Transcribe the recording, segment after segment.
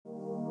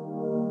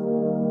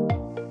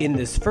In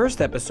this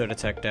first episode of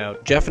Teched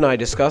Out, Geoff and I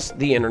discuss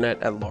the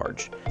internet at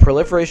large,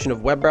 proliferation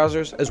of web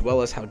browsers, as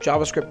well as how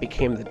JavaScript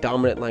became the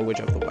dominant language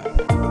of the web.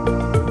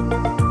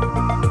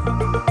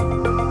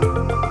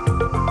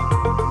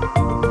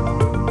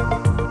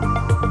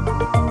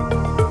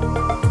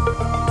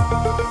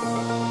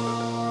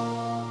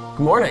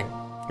 Good morning.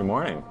 Good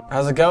morning.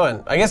 How's it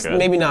going? I guess Good.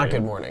 maybe not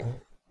good morning.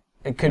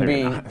 It could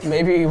Maybe be, not.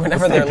 maybe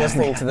whenever they're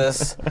listening to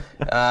this.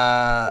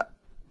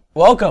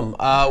 Welcome.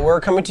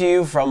 We're coming to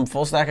you from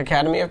Full Stack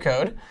Academy of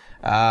Code.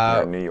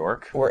 We're in New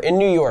York. We're in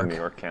New York. The New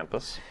York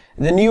campus.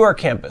 The New York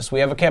campus. We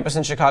have a campus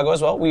in Chicago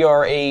as well. We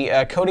are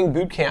a coding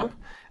boot camp.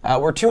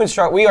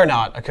 We are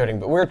not a coding,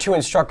 but we're two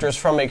instructors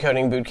from a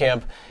coding boot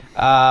camp.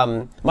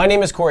 My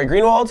name is Corey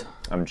Greenwald.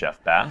 I'm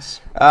Geoff Bass.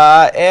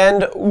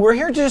 And we're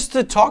here just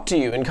to talk to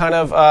you and kind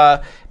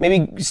of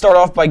maybe start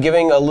off by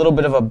giving a little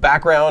bit of a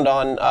background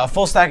on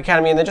Full Stack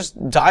Academy and then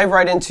just dive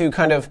right into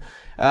kind of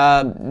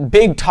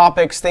big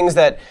topics, things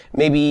that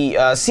maybe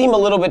seem a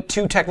little bit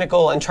too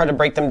technical and try to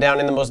break them down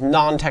in the most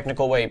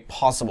non-technical way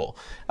possible.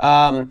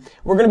 We're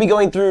going to be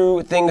going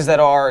through things that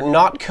are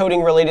not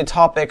coding related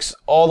topics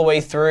all the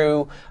way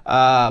through,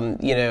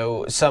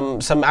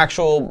 some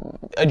actual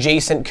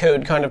adjacent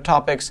code kind of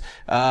topics.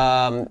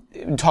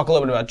 Talk a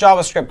little bit about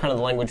JavaScript, kind of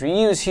the language we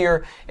use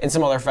here, and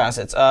some other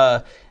facets.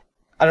 I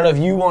don't know if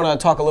you want to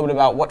talk a little bit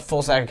about what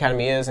Full Stack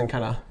Academy is and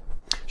kind of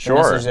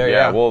Sure. there,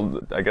 yeah.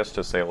 Well, I guess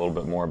to say a little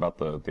bit more about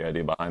the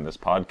idea behind this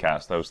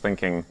podcast, I was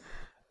thinking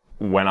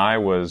when I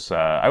was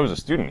a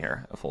student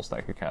here at Full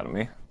Stack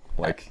Academy,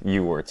 like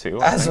you were too.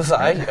 As was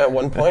I at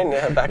one point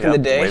back in the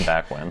day. Way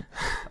back when.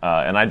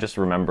 And I just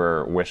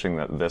remember wishing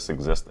that this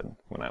existed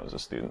when I was a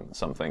student,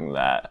 something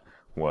that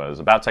was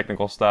about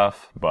technical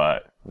stuff,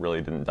 but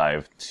really didn't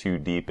dive too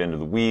deep into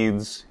the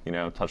weeds,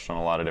 touched on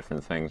a lot of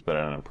different things, but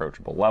at an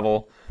approachable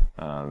level.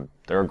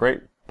 There are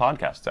great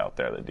podcasts out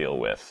there that deal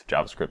with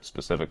JavaScript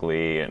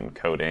specifically and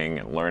coding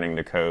and learning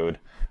to code,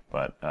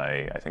 but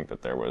I think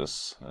that there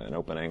was an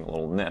opening, a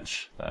little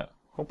niche that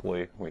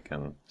hopefully we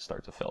can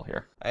start to fill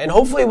here. And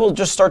hopefully we'll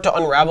just start to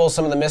unravel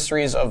some of the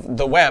mysteries of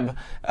the web,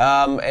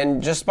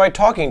 and just by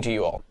talking to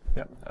you all.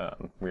 Yeah,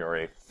 we are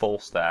a full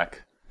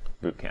stack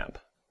boot camp,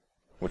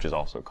 which is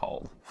also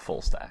called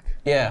Full Stack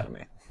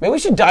Academy. Maybe we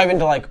should dive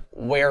into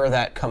where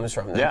that comes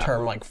from, the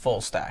term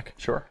full stack.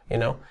 Sure.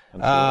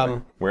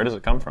 Absolutely. Where does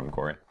it come from,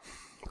 Corey?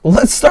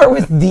 Let's start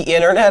with the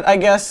internet, I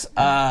guess.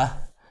 The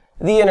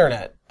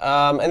internet.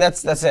 And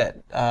that's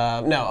it.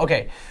 Let's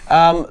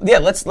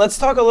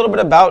talk a little bit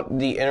about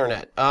the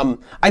internet.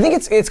 I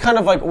think it's kind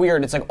of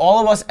weird. It's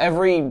all of us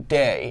every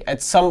day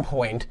at some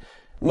point,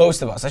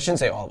 most of us, I shouldn't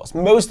say all of us,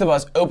 most of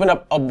us open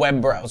up a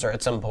web browser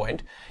at some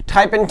point,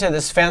 type into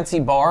this fancy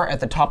bar at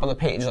the top of the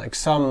page,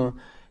 some,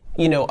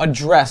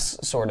 address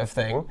sort of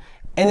thing.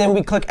 And then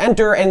we click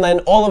enter, and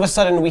then all of a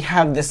sudden we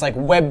have this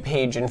web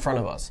page in front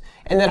of us.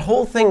 And that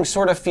whole thing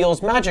sort of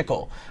feels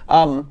magical.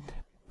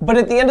 But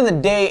at the end of the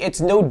day, it's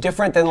no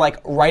different than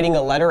writing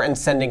a letter and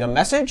sending a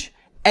message,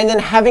 and then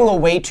having a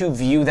way to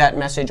view that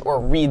message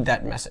or read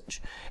that message.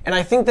 And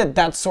I think that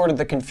that's sort of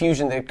the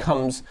confusion that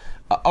comes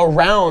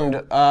around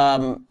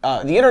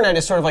the internet,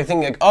 is sort of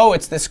thinking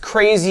it's this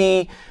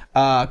crazy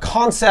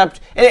concept.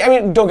 And I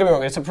mean, don't get me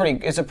wrong, it's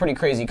a pretty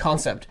crazy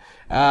concept.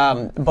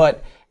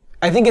 But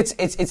I think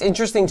it's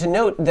interesting to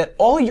note that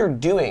all you're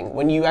doing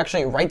when you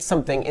actually write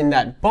something in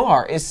that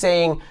bar is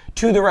saying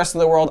to the rest of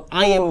the world,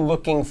 I am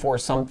looking for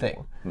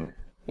something.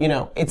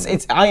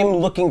 I am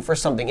looking for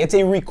something. It's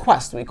a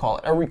request, we call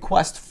it, a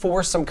request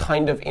for some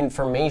kind of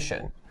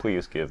information.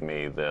 Please give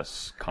me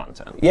this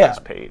content, Yeah. this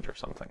page or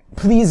something.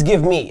 Please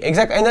give me,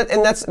 exactly,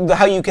 and that's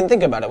how you can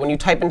think about it. When you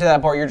type into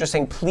that bar, you're just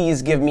saying,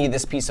 please give me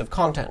this piece of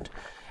content.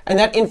 And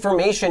that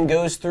information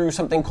goes through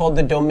something called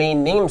the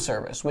domain name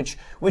service, which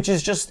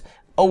is just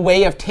a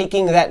way of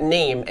taking that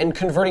name and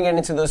converting it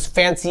into those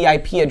fancy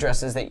IP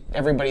addresses that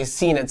everybody's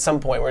seen at some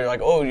point, where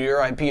you're oh,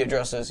 your IP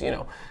addresses,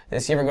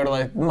 this, you ever go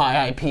to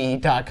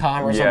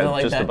myip.com or something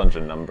like that? Yeah, just a bunch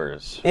of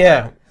numbers.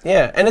 Yeah.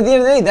 And at the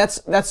end of the day,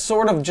 that's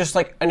sort of just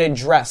an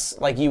address,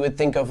 you would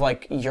think of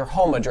your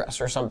home address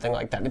or something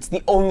like that. It's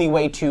the only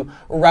way to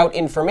route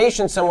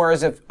information somewhere,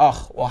 as if,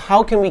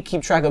 how can we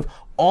keep track of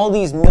all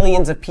these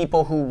millions of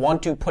people who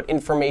want to put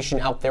information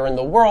out there in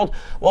the world?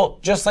 Well,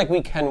 just like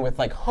we can with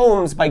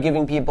homes, by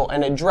giving people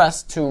an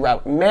address to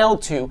route mail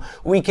to,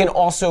 we can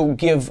also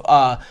give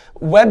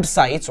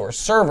websites or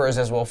servers,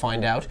 as we'll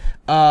find out,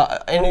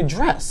 an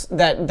address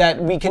that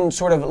we can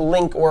sort of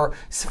link or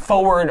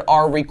forward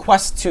our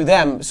requests to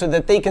them so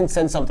that they can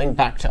send something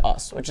back to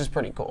us, which is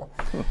pretty cool.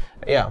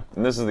 Yeah.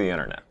 And this is the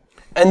internet.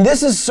 And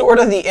this is sort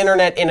of the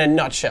internet in a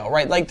nutshell,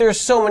 right? There's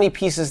so many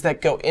pieces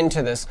that go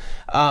into this.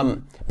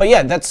 But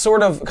yeah, that's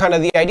sort of kind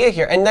of the idea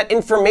here. And that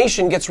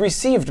information gets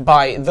received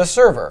by the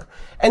server.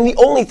 And the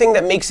only thing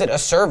that makes it a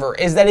server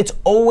is that it's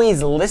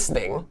always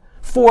listening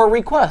for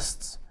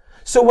requests.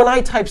 So when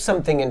I type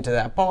something into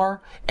that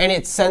bar and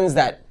it sends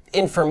that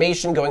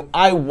information going,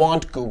 I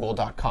want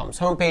Google.com's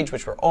homepage,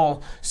 which we're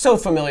all so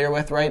familiar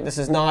with, right?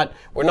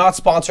 We're not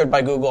sponsored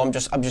by Google. I'm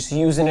just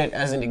using it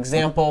as an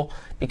example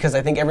because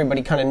I think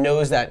everybody kind of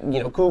knows that,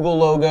 Google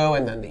logo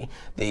and then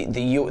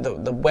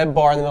the web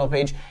bar in the middle of the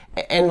page.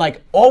 And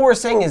like, all we're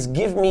saying is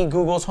give me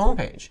Google's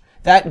homepage.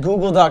 That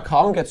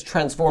Google.com gets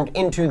transformed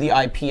into the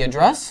IP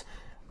address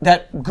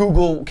that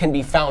Google can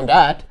be found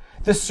at.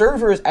 The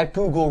servers at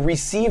Google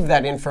receive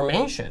that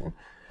information,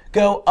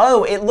 go,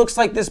 oh, it looks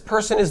like this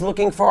person is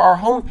looking for our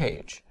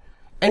homepage.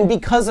 And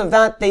because of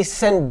that, they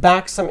send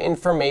back some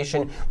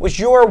information which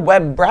your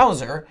web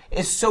browser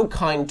is so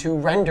kind to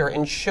render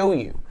and show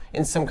you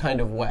in some kind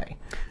of way.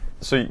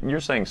 So you're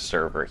saying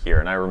server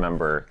here, and I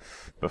remember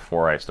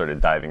before I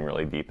started diving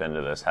really deep into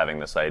this, having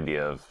this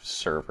idea of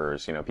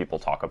servers. People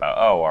talk about,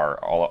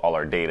 all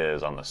our data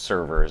is on the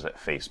servers at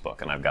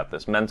Facebook, and I've got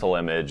this mental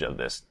image of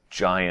this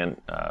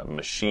giant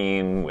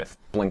machine with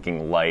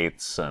blinking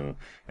lights, and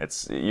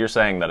you're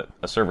saying that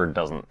a server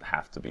doesn't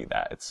have to be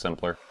that. It's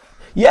simpler?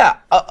 Yeah,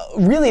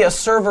 really a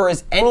server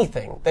is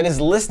anything that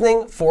is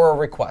listening for a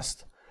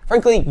request.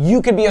 Frankly,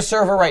 you could be a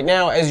server right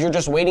now as you're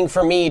just waiting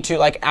for me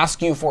to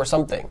ask you for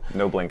something.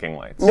 No blinking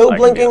lights. No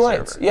blinking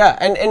lights. Yeah,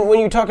 and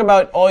when you talk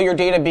about all your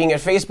data being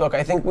at Facebook,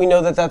 I think we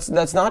know that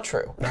that's not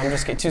true. No, I'm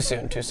just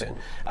kidding. Too soon.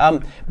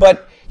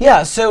 But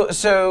yeah,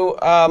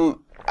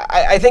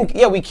 I think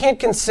we can't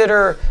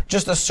consider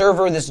just a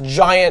server this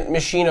giant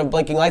machine of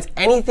blinking lights.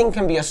 Anything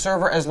can be a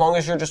server as long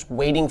as you're just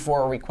waiting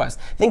for a request.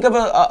 Think of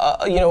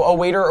a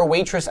waiter or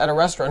waitress at a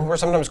restaurant who are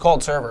sometimes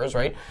called servers,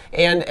 right?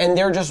 And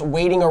they're just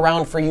waiting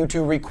around for you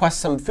to request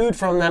some food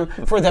from them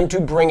for them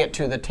to bring it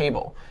to the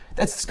table.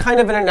 That's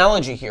kind of an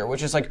analogy here,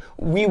 which is like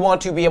we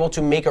want to be able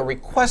to make a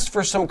request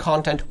for some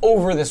content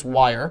over this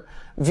wire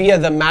via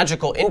the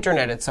magical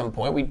internet at some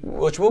point,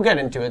 which we'll get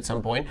into at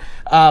some point,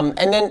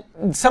 and then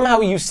somehow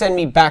you send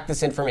me back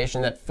this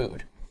information, that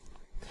food.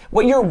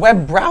 What your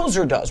web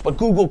browser does, what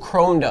Google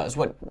Chrome does,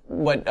 what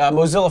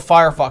Mozilla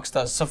Firefox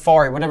does,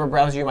 Safari, whatever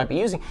browser you might be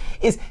using,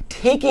 is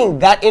taking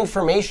that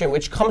information,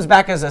 which comes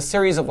back as a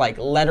series of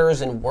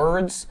letters and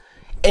words,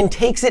 and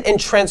takes it and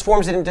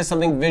transforms it into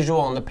something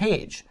visual on the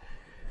page.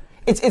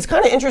 It's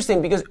kind of interesting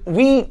because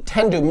we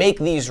tend to make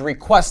these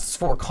requests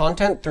for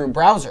content through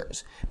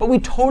browsers, but we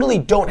totally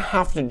don't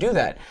have to do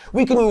that.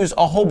 We can use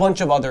a whole bunch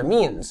of other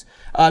means.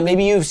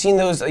 Maybe you've seen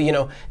those,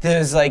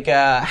 those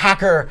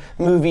hacker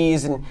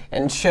movies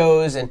and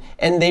shows,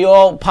 and they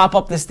all pop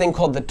up this thing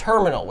called the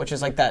terminal, which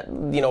is like that,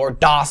 or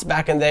DOS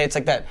back in the day. It's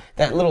like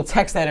that little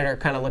text editor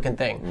kind of looking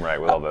thing.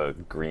 Right, with all the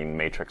green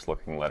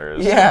matrix-looking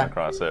letters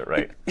across it,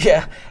 right?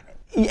 Yeah.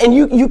 And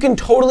you can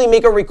totally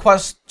make a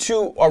request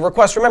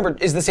remember,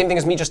 is the same thing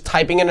as me just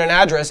typing in an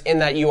address in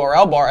that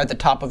URL bar at the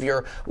top of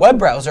your web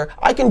browser.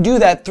 I can do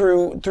that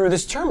through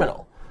this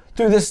terminal,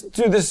 through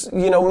this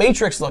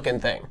matrix looking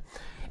thing.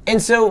 And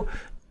so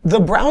the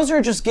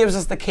browser just gives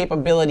us the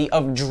capability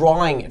of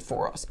drawing it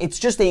for us. It's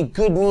just a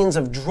good means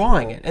of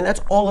drawing it, and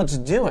that's all it's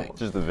doing.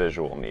 Just the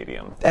visual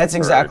medium. That's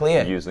exactly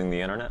it. Using the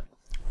internet?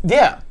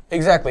 Yeah,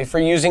 exactly, for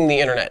using the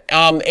internet.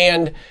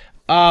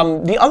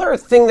 The other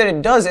thing that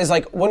it does is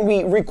when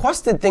we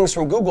requested things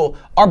from Google,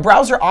 our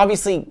browser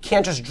obviously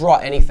can't just draw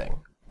anything,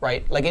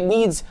 right? It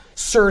needs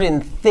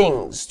certain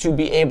things to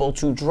be able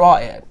to draw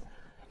it.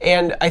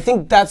 And I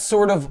think that's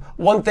sort of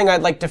one thing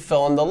I'd like to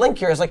fill in the link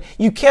here is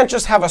you can't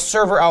just have a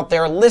server out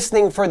there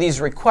listening for these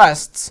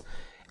requests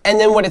and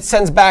then what it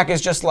sends back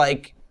is just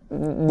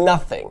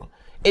nothing.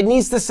 It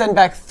needs to send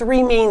back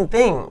three main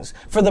things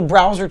for the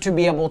browser to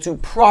be able to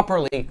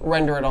properly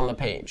render it on the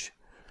page.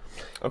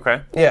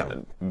 Okay. Yeah.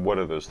 What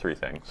are those three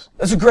things?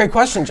 That's a great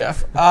question,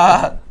 Geoff.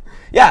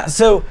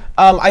 So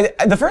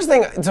the first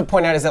thing to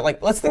point out is that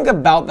let's think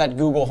about that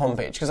Google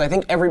homepage because I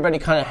think everybody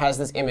kind of has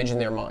this image in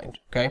their mind.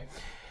 Okay.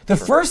 The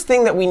first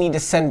thing that we need to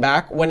send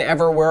back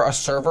whenever we're a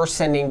server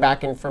sending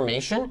back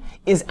information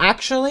is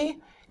actually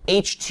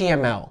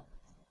HTML.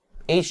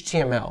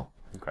 HTML.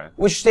 Okay.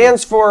 Which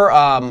stands for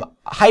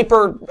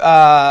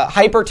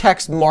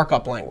hypertext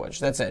markup language.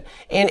 That's it.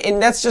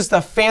 And that's just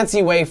a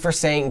fancy way for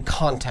saying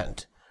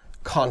content.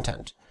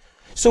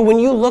 So when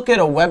you look at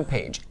a web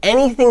page,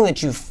 anything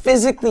that you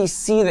physically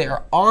see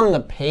there on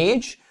the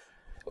page,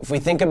 if we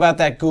think about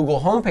that Google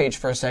homepage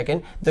for a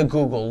second, the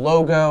Google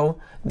logo,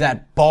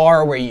 that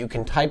bar where you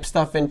can type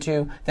stuff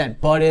into,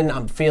 that button,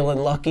 I'm feeling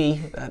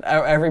lucky, that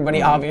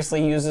everybody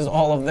obviously uses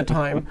all of the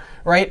time,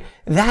 right?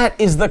 That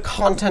is the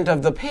content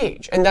of the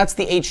page, and that's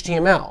the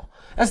HTML.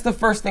 That's the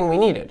first thing we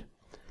needed.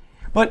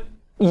 But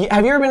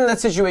have you ever been in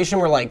that situation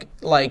where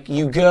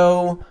you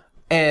go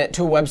to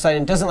a website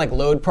and it doesn't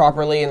load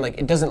properly and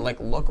it doesn't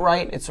look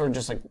right? It's sort of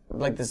just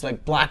like this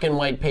black and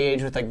white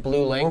page with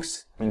blue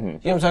links. Mm-hmm. You know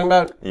what I'm talking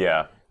about?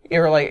 Yeah.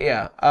 You're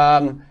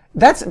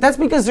That's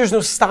because there's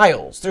no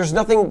styles. There's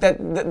nothing that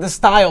the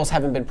styles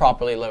haven't been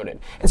properly loaded.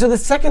 And so the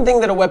second thing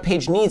that a web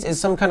page needs is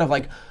some kind of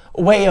like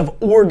way of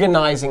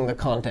organizing the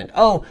content.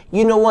 Oh,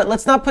 you know what?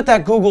 Let's not put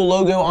that Google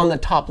logo on the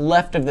top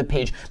left of the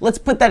page. Let's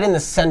put that in the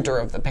center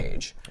of the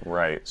page.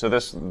 Right. So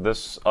this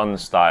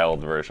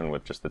unstyled version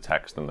with just the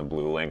text and the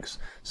blue links,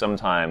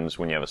 sometimes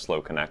when you have a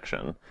slow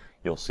connection,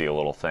 you'll see a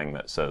little thing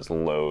that says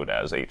load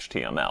as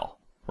HTML,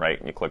 right?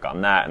 And you click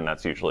on that, and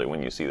that's usually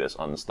when you see this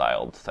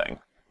unstyled thing.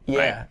 Yeah,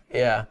 right?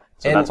 Yeah.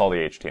 So that's all the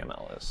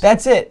HTML is.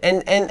 That's it.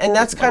 And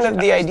that's kind of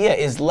the idea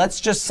is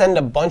let's just send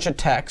a bunch of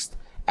text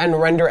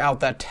and render out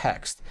that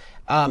text.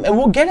 And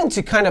we'll get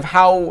into kind of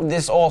how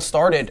this all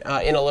started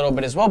in a little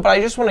bit as well, but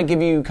I just want to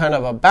give you kind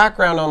of a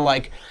background on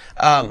like,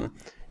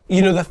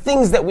 the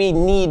things that we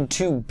need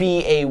to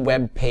be a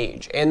web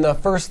page. And the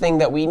first thing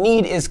that we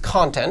need is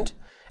content.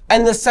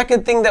 And the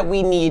second thing that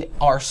we need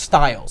are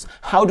styles.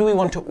 How do we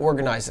want to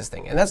organize this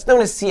thing? And that's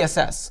known as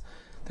CSS.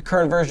 The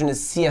current version is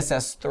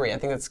CSS3. I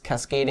think that's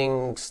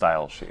cascading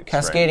style sheets.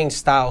 Cascading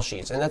style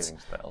sheets, and that's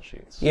style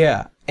sheets.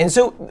 Yeah, and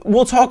so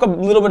we'll talk a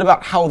little bit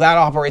about how that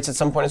operates at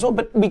some point as well.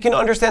 But we can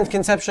understand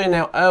conceptually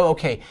now. Oh,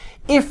 okay.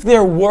 If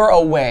there were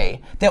a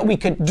way that we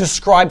could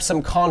describe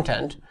some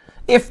content,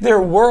 if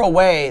there were a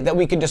way that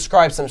we could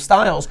describe some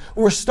styles,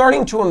 we're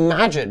starting to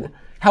imagine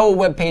how a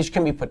web page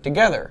can be put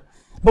together.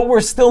 But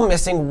we're still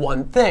missing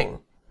one thing.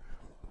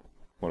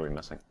 What are we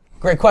missing?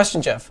 Great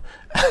question, Geoff.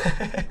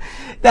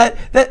 And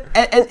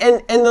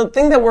the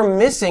thing that we're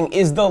missing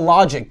is the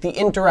logic, the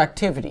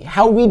interactivity.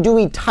 How do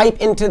we type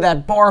into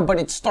that bar, but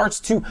it starts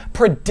to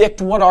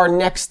predict what our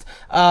next,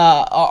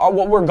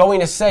 what we're going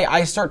to say.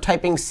 I start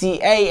typing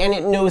CA and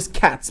it knows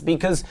cats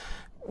because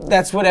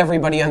that's what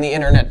everybody on the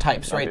internet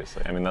types, right?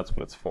 Obviously. I mean, that's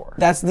what it's for.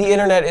 The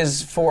internet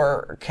is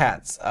for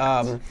cats.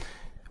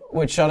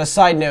 Which, on a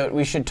side note,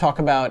 we should talk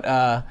about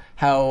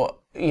how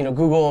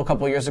Google a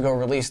couple years ago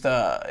released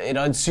an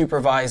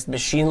unsupervised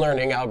machine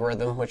learning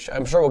algorithm, which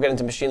I'm sure we'll get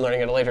into machine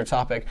learning at a later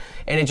topic,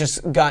 and it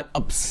just got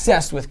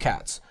obsessed with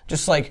cats.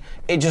 Just like,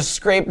 it just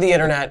scraped the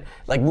internet,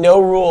 like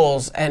no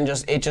rules, and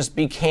it just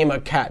became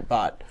a cat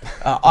bot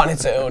on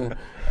its own,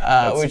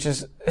 which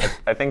is...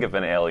 I think if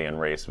an alien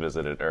race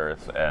visited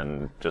Earth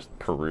and just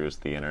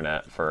perused the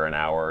internet for an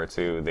hour or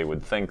two, they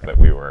would think that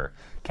we were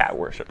cat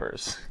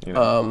worshippers.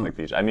 Like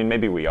these. I mean,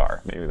 maybe we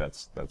are. Maybe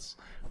that's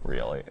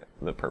really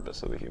the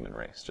purpose of the human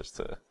race, just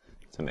to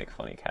make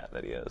funny cat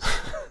that he is.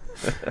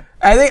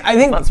 I think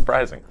it's not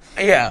surprising.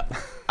 Yeah,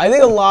 I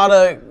think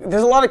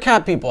there's a lot of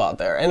cat people out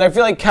there, and I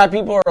feel like cat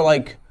people are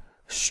like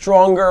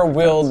stronger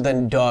willed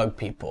than dog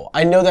people.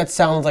 I know that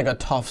sounds like a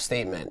tough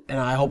statement, and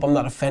I hope I'm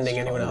not offending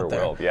anyone out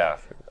there. Yeah.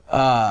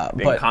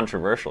 Being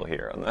controversial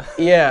here on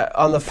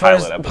the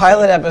first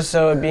pilot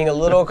episode being a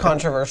little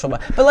controversial,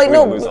 but like we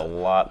lose a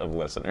lot of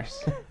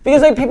listeners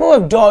because like people who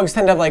have dogs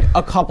tend to have like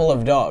a couple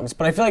of dogs,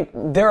 but I feel like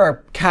there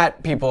are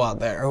cat people out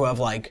there who have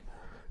like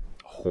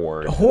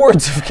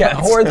hordes of cats.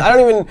 Hordes. I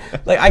don't even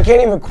I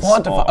can't even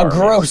quantify a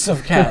gross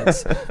of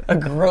cats. A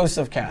gross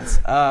of cats.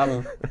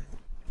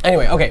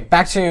 Anyway, okay,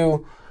 back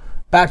to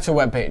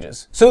web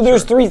pages. So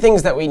there's three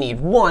things that we need.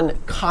 One,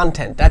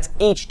 content. That's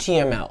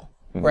HTML,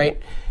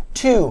 right?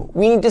 Two,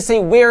 we need to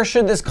say where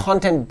should this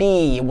content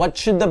be? What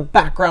should the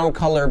background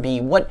color be?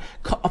 What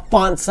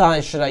font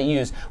size should I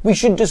use? We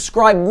should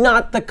describe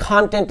not the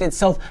content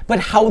itself, but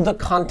how the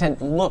content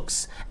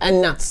looks,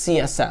 and not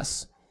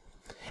CSS.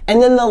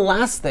 And then the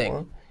last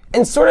thing,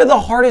 and sort of the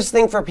hardest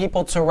thing for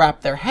people to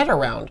wrap their head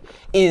around,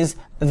 is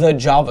the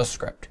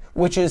JavaScript,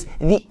 which is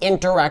the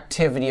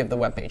interactivity of the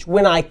web page.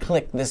 When I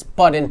click this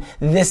button,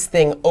 this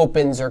thing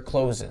opens or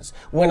closes.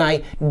 When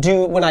I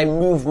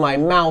move my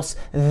mouse,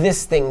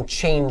 this thing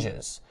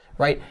changes,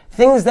 right?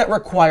 Things that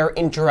require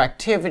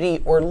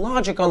interactivity or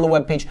logic on the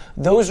web page,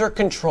 those are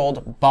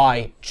controlled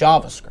by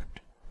JavaScript.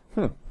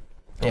 Yeah.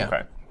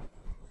 Okay.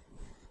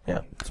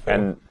 Yeah.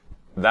 And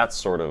that's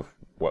sort of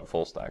what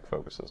full stack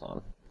focuses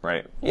on,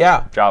 right?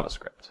 Yeah.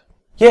 JavaScript.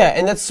 Yeah,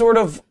 and that sort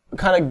of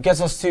kind of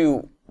gets us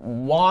to,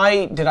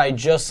 why did I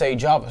just say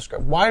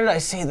JavaScript? Why did I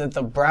say that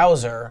the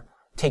browser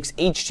takes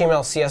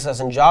HTML, CSS,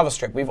 and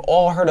JavaScript? We've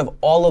all heard of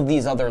all of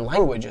these other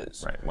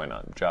languages. Right. Why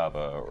not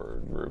Java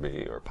or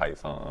Ruby or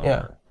Python?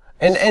 Yeah.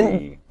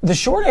 And the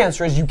short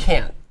answer is you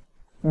can't.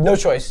 No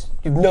choice.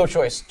 You have no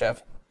choice,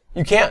 Geoff.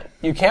 You can't.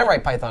 You can't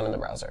write Python in the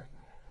browser.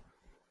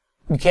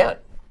 You can't.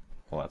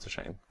 Well, that's a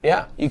shame.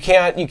 Yeah. You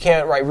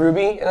can't write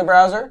Ruby in the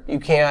browser. You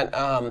can't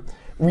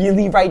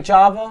really write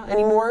Java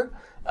anymore.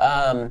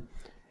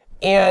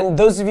 And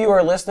those of you who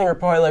are listening are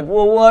probably like,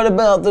 well, what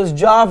about those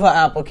Java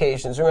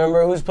applications?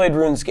 Remember, who's played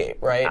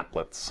RuneScape, right?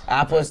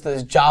 Applets,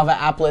 those Java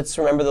applets.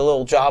 Remember the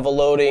little Java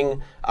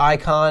loading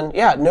icon?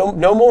 Yeah,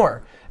 no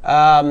more.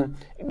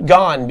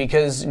 Gone,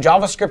 because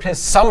JavaScript has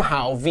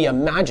somehow, via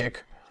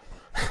magic,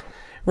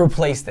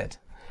 replaced it.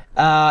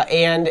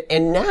 And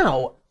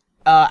now,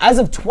 as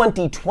of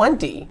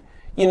 2020,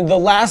 the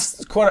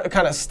last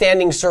kind of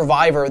standing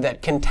survivor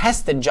that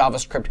contested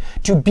JavaScript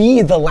to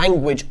be the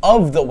language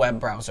of the web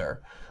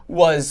browser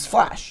was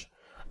Flash.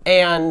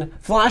 And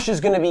Flash is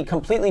going to be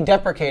completely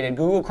deprecated,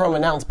 Google Chrome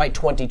announced, by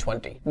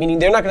 2020. Meaning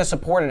they're not going to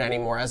support it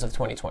anymore as of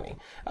 2020.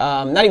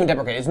 Not even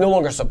deprecated, it's no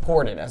longer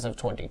supported as of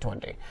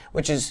 2020,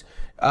 which is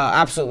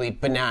absolutely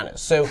bananas.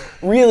 So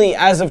really,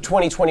 as of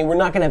 2020, we're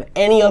not going to have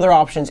any other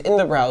options in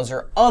the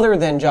browser other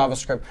than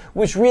JavaScript,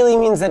 which really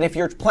means that if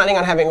you're planning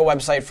on having a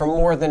website for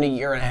more than a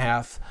year and a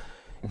half,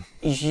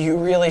 you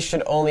really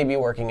should only be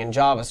working in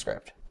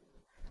JavaScript.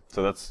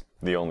 So that's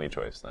the only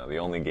choice now, the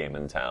only game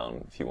in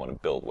town if you want to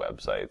build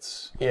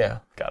websites. Yeah.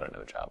 Gotta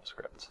know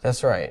JavaScript.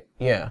 That's right,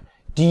 yeah.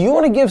 Do you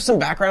want to give some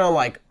background on,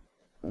 like,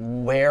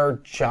 where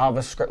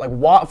JavaScript, like,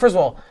 what, first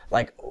of all,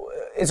 like,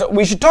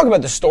 we should talk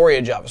about the story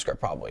of JavaScript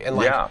probably. And,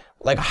 like,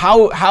 like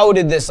how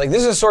did this, like,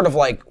 this is sort of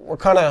like, we're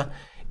kind of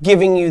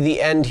giving you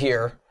the end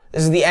here.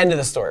 This is the end of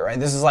the story, right?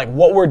 This is like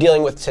what we're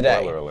dealing with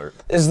today. Spoiler alert.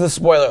 This is the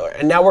spoiler alert.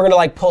 And now we're going to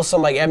like pull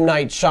some like M.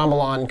 Night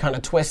Shyamalan kind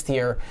of twist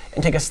here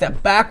and take a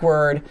step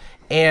backward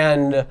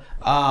and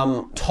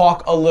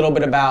talk a little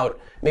bit about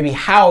maybe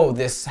how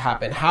this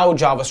happened, how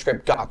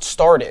JavaScript got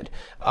started.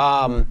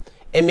 And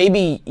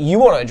maybe you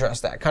want to address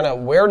that. Kind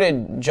of where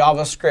did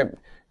JavaScript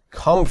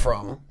come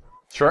from?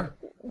 Sure.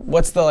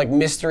 What's the like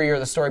mystery or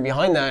the story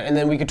behind that? And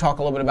then we could talk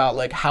a little bit about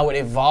like how it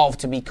evolved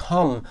to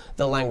become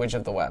the language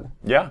of the web.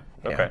 Yeah,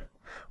 okay.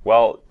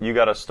 Well, you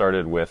got us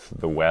started with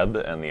the web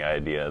and the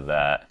idea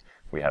that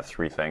we have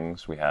three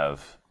things. We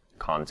have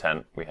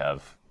content, we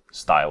have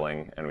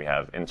styling, and we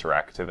have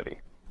interactivity,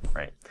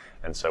 right?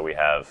 And so we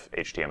have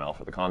HTML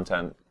for the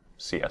content,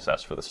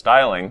 CSS for the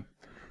styling,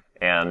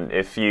 and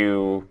if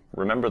you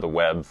remember the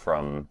web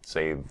from,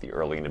 say, the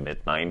early to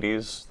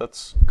mid-90s,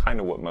 that's kind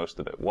of what most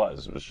of it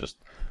was. It was just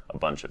a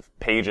bunch of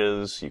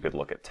pages. You could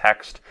look at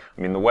text.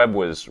 I mean, the web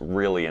was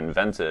really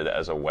invented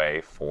as a way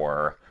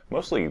for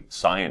mostly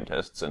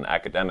scientists and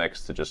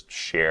academics to just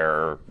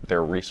share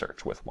their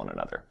research with one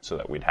another so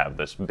that we'd have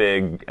this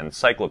big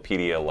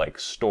encyclopedia-like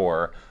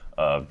store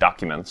of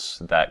documents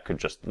that could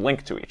just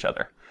link to each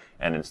other.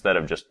 And instead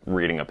of just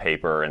reading a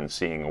paper and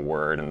seeing a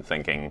word and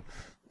thinking,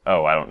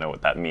 oh, I don't know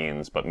what that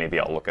means, but maybe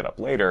I'll look it up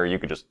later, you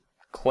could just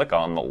click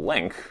on the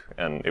link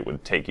and it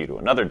would take you to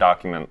another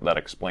document that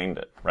explained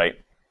it, right?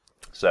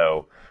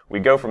 So we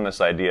go from this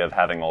idea of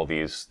having all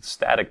these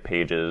static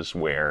pages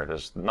where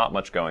there's not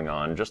much going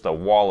on, just a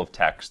wall of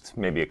text,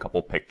 maybe a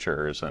couple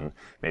pictures, and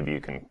maybe you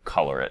can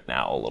color it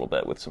now a little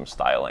bit with some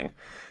styling,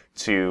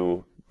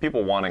 to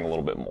people wanting a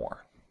little bit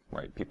more,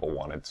 right? People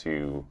wanted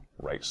to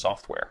write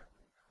software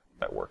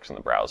that works in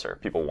the browser.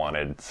 People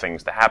wanted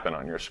things to happen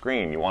on your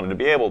screen. You wanted to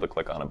be able to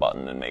click on a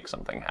button and make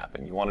something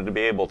happen. You wanted to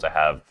be able to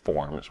have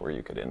forms where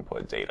you could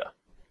input data.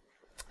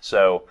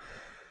 So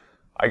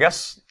I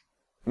guess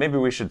maybe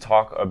we should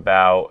talk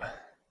about,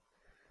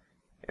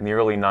 in the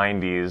early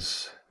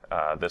 90s,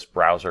 this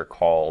browser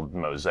called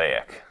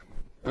Mosaic.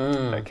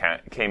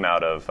 That came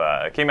out of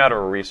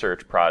a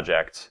research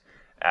project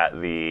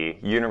at the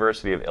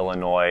University of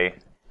Illinois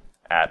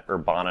at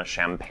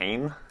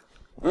Urbana-Champaign.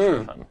 I'm not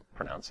sure if I'm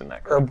pronouncing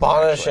that correctly.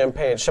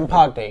 Urbana-Champaign.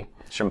 Champagne.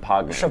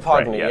 Champagne,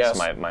 right, yes.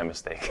 My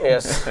mistake.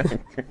 Yes.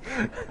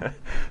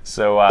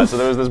 So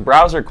there was this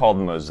browser called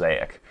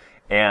Mosaic.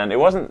 And it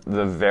wasn't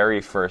the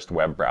very first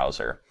web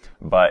browser,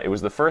 but it was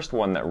the first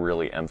one that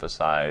really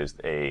emphasized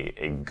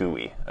a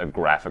GUI, a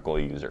graphical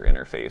user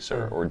interface,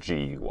 or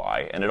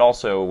GUI. And it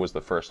also was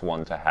the first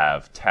one to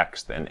have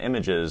text and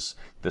images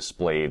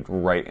displayed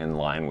right in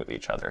line with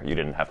each other. You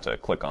didn't have to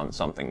click on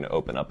something to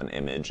open up an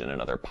image in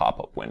another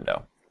pop-up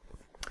window.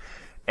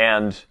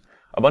 And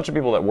a bunch of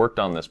people that worked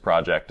on this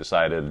project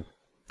decided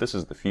this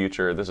is the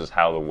future, this is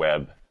how the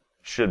web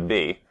should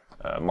be.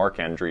 Mark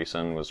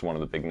Andreessen was one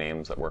of the big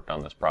names that worked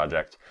on this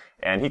project.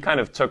 And he kind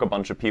of took a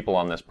bunch of people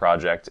on this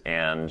project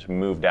and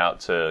moved out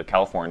to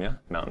California,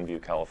 Mountain View,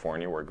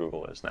 California, where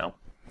Google is now,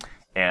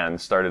 and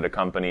started a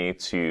company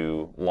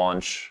to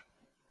launch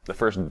the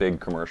first big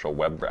commercial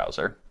web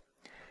browser.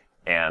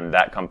 And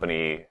that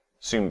company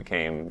soon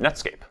became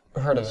Netscape.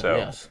 Heard of it,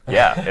 yes.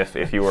 Yeah,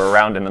 if you were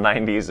around in the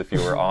 90s, if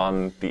you were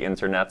on the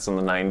internets in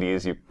the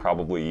 90s, you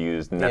probably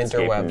used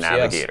Netscape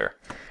Navigator,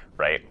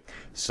 right?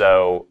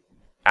 So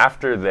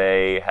after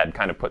they had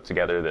kind of put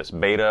together this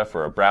beta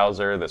for a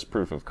browser, this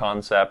proof of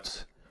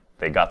concept,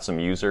 they got some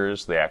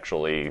users. They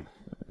actually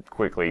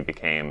quickly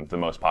became the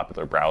most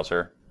popular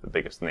browser, the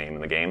biggest name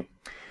in the game.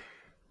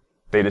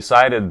 They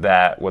decided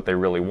that what they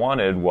really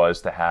wanted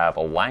was to have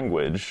a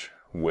language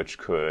which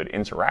could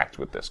interact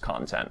with this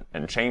content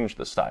and change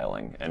the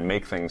styling and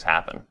make things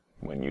happen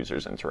when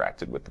users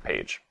interacted with the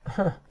page.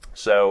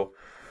 So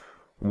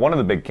one of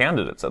the big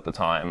candidates at the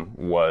time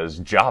was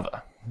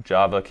Java.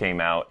 Java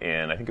came out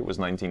in, I think it was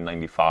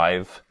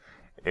 1995.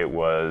 It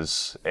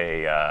was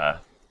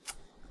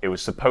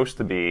supposed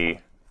to be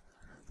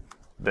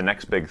the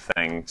next big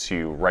thing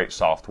to write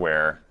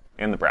software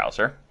in the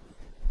browser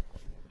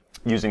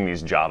using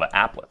these Java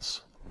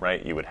applets,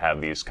 right? You would have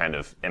these kind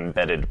of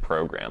embedded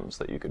programs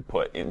that you could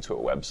put into a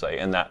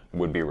website, and that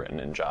would be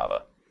written in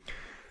Java.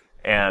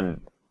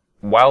 And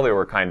while they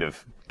were kind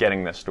of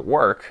getting this to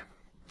work,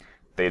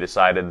 they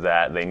decided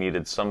that they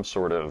needed some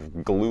sort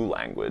of glue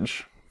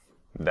language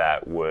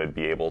that would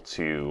be able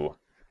to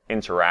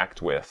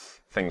interact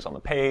with things on the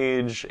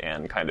page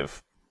and kind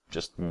of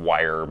just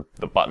wire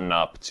the button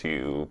up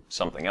to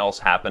something else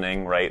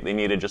happening, right? They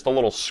needed just a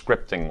little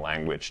scripting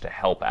language to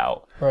help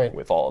out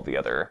with all of the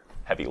other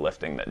heavy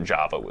lifting that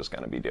Java was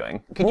going to be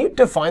doing. Can you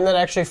define that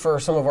actually for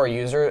some of our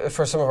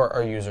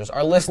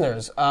our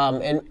listeners?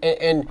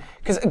 And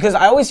because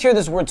I always hear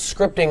this word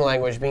scripting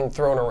language being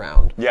thrown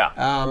around. Yeah.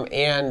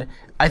 And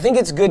I think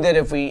it's good that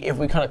if we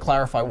kind of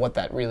clarify what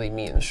that really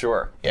means.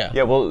 Sure. Yeah.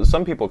 Yeah, well,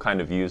 some people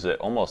kind of use it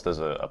almost as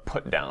a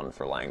put down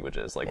for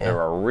languages. Like there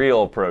are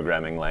real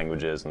programming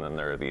languages and then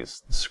there are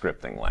these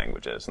scripting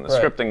languages. And the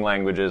scripting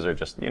languages are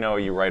just,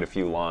 you write a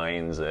few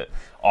lines, it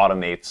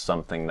automates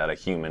something that a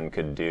human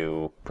could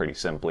do pretty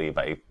simply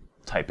by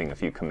typing a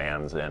few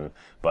commands in,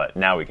 but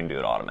now we can do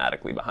it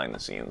automatically behind the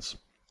scenes.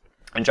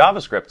 And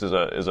JavaScript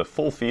is a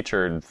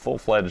full-featured,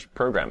 full-fledged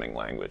programming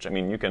language. I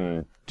mean, you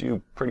can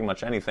do pretty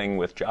much anything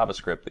with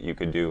JavaScript that you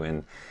could do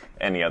in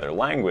any other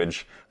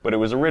language, but it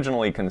was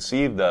originally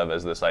conceived of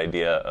as this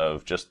idea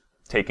of just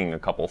taking a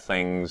couple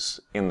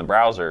things in the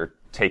browser,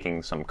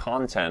 taking some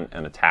content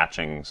and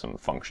attaching some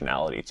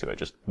functionality to it,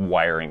 just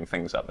wiring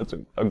things up. It's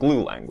a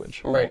glue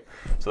language. Right.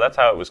 So that's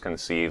how it was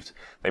conceived.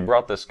 They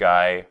brought this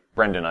guy,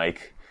 Brendan Eich,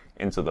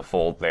 into the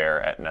fold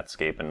there at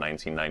Netscape in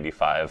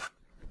 1995.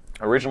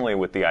 Originally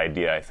with the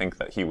idea, I think,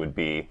 that he would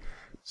be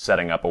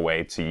setting up a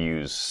way to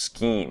use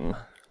Scheme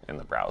in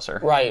the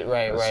browser. Right.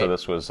 So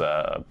this was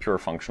a pure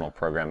functional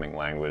programming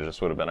language. This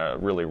would have been a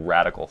really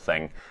radical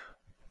thing.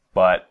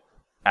 But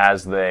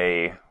as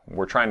they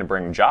were trying to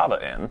bring Java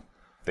in,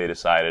 they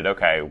decided,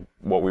 okay,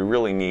 what we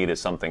really need is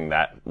something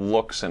that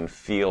looks and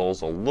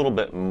feels a little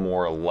bit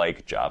more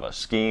like Java.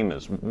 Scheme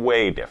is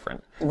way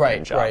different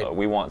than Java. Right.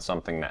 We want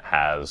something that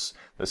has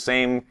the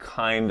same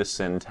kind of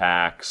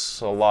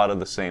syntax, a lot of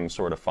the same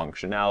sort of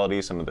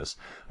functionality, some of this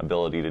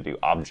ability to do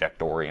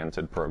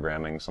object-oriented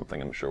programming, something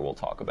I'm sure we'll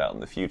talk about in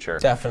the future.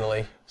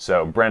 Definitely.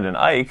 So Brendan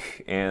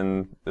Eich,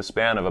 in the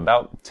span of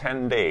about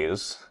 10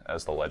 days,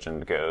 as the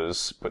legend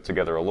goes, put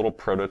together a little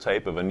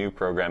prototype of a new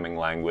programming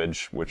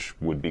language which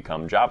would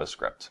become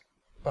JavaScript.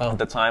 Wow. At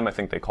the time, I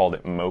think they called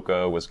it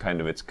Mocha, was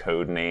kind of its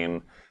code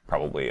name,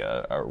 probably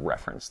a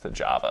reference to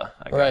Java,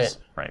 I guess.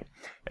 Right.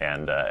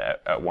 And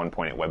at one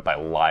point it went by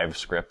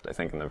LiveScript, I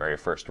think in the very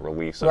first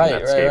release of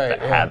Netscape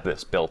that had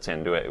this built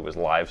into it. It was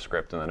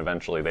LiveScript, and then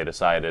eventually they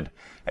decided,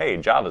 hey,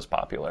 Java's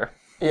popular.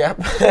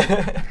 Yep.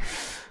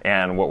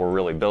 And what we're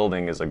really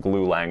building is a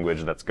glue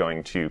language that's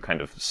going to kind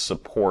of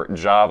support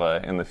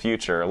Java in the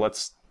future.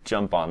 Let's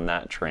jump on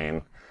that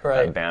train,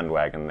 that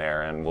bandwagon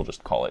there, and we'll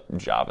just call it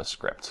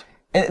JavaScript.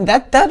 And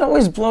that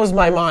always blows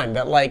my mind,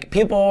 that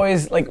people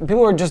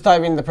are just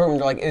diving into the program,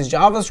 they're like, is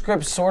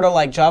JavaScript sort of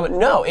like Java?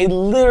 No, it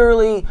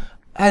literally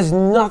has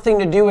nothing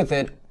to do with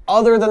it,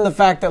 other than the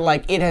fact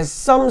that it has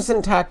some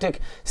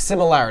syntactic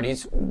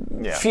similarities.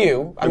 Yeah.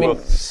 Few. They're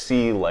both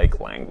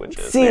C-like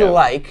languages.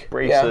 C-like.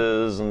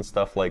 Braces and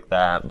stuff like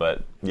that,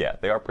 but yeah,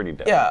 they are pretty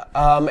different.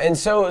 Yeah, and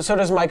so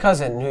does my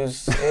cousin,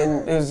 who's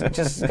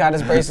just got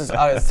his braces.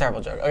 Oh, it's a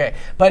terrible joke. Okay,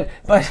 but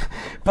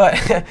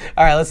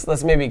all right,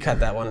 let's maybe cut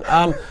that one.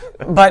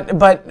 But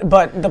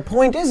the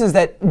point is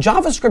that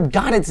JavaScript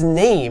got its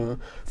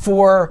name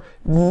for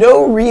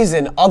no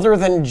reason other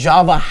than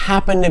Java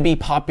happened to be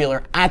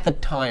popular at the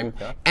time,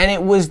 and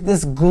it was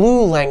this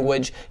glue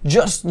language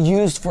just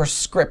used for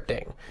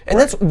scripting. And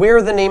that's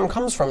where the name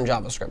comes from,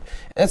 JavaScript. And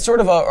that's sort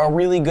of a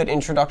really good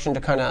introduction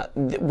to kind of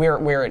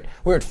where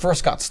it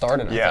first got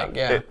started, I think.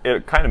 Yeah,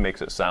 it kind of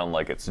makes it sound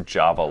like it's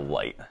Java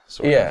light,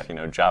 sort of,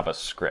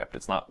 JavaScript.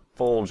 It's not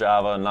full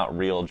Java, not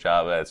real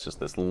Java. It's just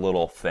this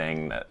little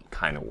thing that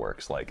kind of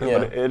works like it. Yeah.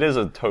 But it is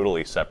a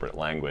totally separate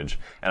language.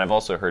 And I've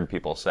also heard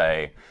people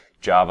say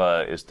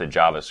Java is to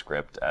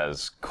JavaScript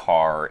as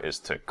car is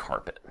to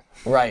carpet.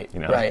 Right.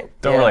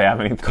 Don't really have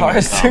anything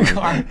cars to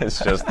carpet.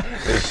 It's just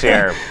they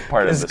share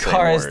part of the same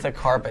car word. is to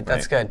carpet.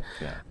 That's good.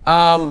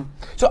 Yeah.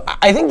 So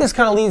I think this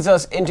kind of leads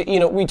us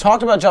into, we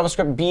talked about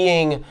JavaScript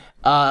being,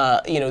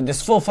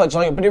 this full-fledged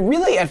language, but it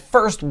really at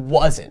first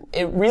wasn't.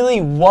 It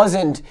really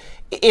wasn't.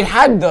 It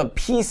had the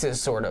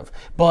pieces sort of,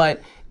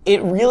 but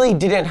it really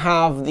didn't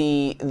have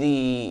the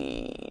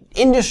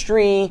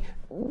industry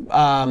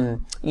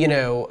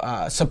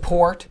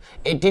support.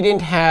 It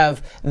didn't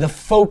have the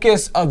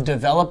focus of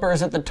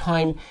developers at the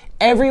time.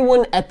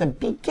 Everyone at the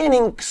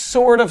beginning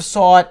sort of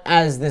saw it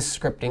as this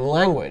scripting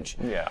language.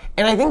 Yeah.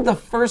 And I think the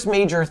first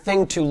major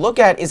thing to look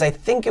at is, I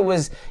think it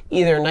was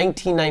either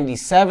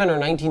 1997 or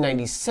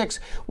 1996,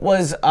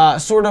 was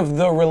sort of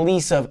the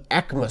release of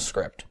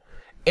ECMAScript.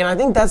 And I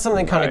think that's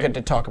something kind of good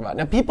to talk about.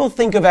 Now, people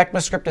think of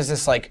ECMAScript as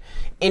this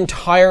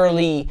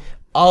entirely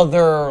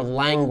other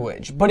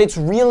language, but it's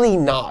really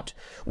not.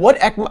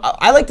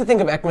 I like to think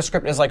of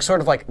ECMAScript as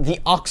sort of the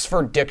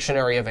Oxford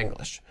Dictionary of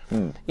English. You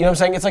know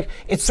what I'm saying?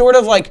 It's sort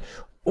of like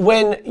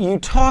when you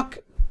talk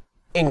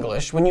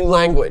English, when you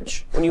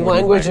language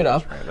it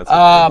up,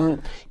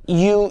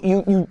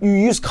 you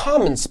use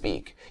common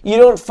speak. You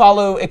don't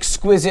follow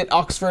exquisite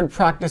Oxford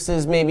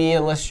practices, maybe,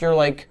 unless you're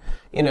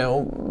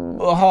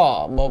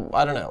well,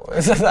 I don't know.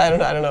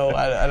 I don't know.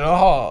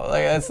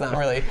 Like, that's not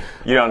really.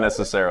 You don't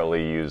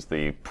necessarily use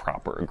the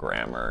proper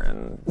grammar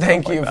and.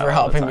 Thank you for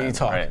helping me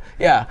talk. Right?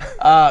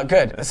 Yeah,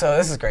 good. So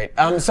this is great.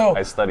 So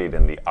I studied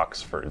in the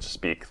Oxford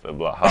Speak the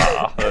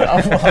Blaha.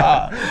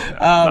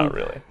 Not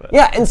really. But.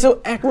 Yeah, and so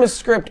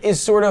ECMAScript is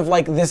sort of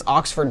like this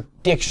Oxford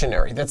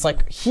dictionary that's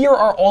like, here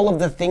are all of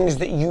the things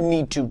that you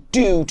need to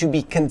do to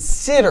be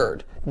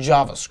considered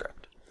JavaScript.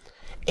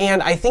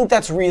 And I think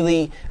that's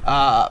really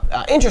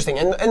interesting.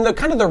 And the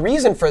kind of the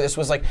reason for this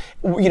was like,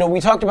 we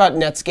talked about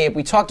Netscape,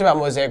 we talked about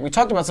Mosaic, we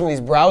talked about some of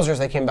these browsers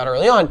that came about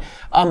early on,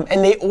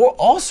 and they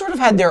all sort of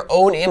had their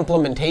own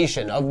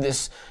implementation of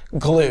this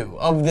glue,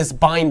 of this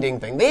binding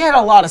thing. They had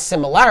a lot of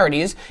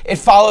similarities. It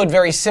followed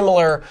very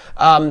similar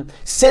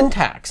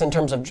syntax in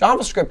terms of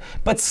JavaScript,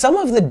 but some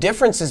of the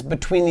differences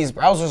between these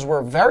browsers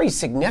were very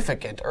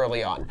significant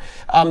early on.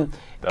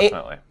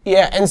 Definitely.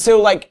 And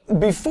so like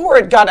before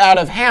it got out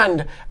of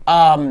hand,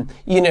 the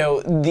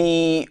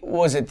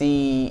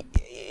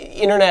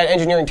Internet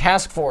Engineering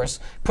Task Force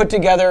put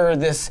together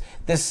this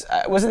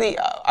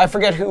I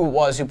forget who it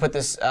was who put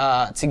this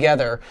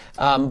together,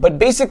 but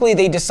basically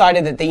they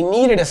decided that they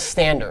needed a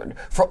standard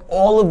for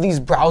all of these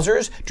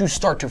browsers to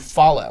start to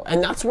follow,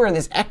 and that's where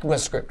this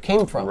ECMAScript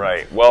came from.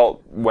 Right.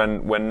 Well,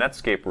 when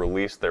Netscape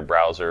released their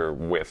browser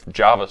with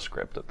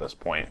JavaScript at this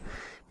point,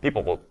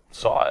 people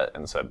saw it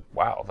and said,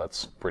 wow,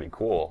 that's pretty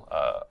cool.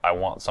 I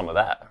want some of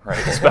that,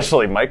 right?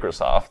 Especially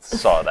Microsoft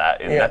saw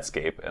that in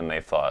Netscape, and they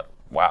thought,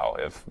 wow,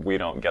 if we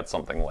don't get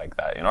something like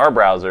that in our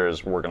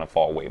browsers, we're going to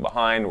fall way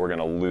behind. We're going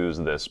to lose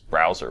this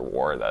browser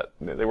war that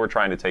they were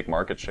trying to take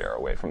market share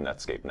away from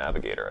Netscape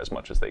Navigator as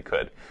much as they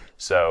could.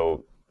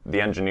 So the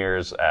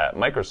engineers at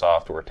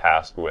Microsoft were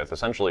tasked with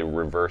essentially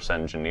reverse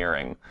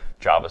engineering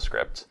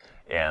JavaScript,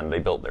 and they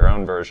built their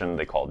own version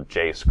they called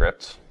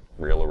JScript,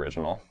 real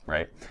original,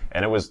 right?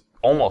 And it was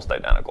almost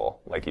identical,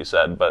 like you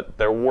said, but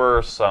there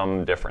were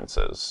some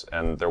differences,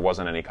 and there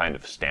wasn't any kind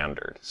of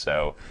standard.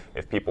 So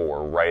if people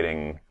were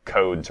writing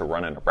code to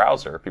run in a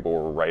browser, people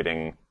were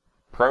writing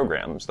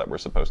programs that were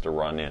supposed to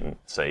run in,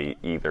 say,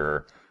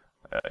 either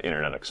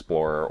Internet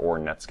Explorer or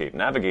Netscape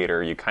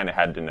Navigator, you kind of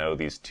had to know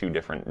these two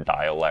different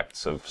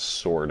dialects of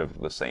sort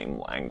of the same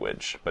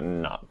language, but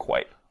not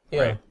quite,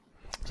 right?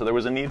 So there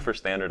was a need for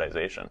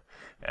standardization,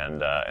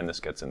 and this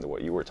gets into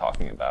what you were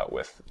talking about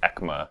with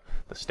ECMA,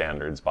 the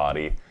standards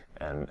body,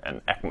 and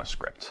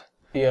ECMAScript.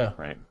 Yeah.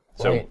 Right.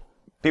 So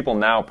people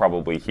now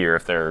probably hear,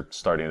 if they're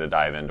starting to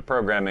dive into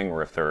programming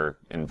or if they're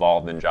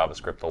involved in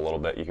JavaScript a little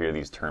bit, you hear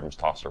these terms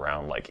tossed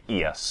around like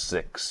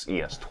ES6,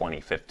 ES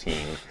 2015.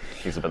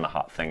 These have been the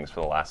hot things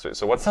for the last week.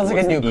 So what's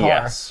like a new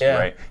ES, car. Yeah.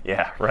 Right?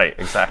 Yeah, right,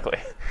 exactly.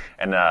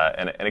 And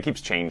it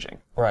keeps changing.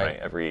 Right.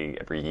 Every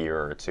year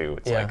or two,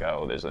 it's like,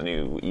 oh, there's a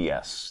new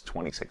ES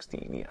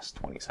 2016, ES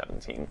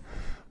 2017,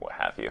 what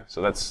have you.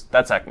 So that's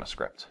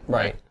ECMAScript.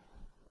 Right.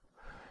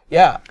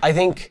 Yeah, I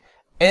think,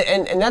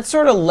 and that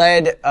sort of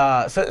led,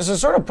 so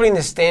sort of putting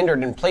the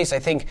standard in place, I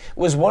think,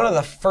 was one of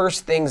the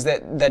first things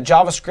that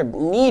JavaScript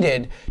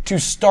needed to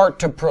start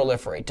to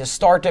proliferate, to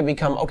start to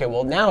become, okay,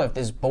 well now if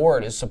this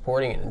board is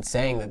supporting it and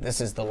saying that this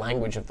is the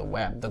language of the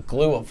web, the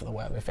glue of the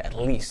web, if at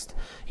least,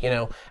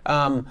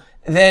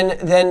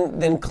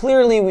 then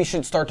clearly we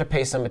should start to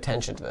pay some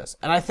attention to this.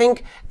 And I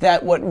think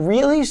that what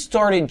really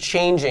started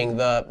changing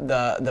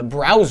the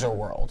browser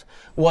world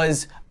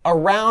was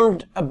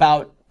around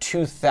about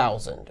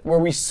 2000, where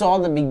we saw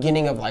the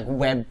beginning of like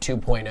Web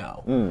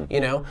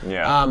 2.0,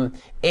 Yeah.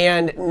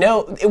 And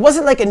no, it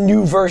wasn't like a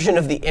new version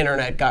of the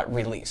internet got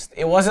released.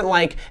 It wasn't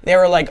like they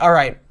were like, all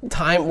right,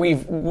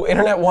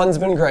 internet 1's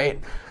been great,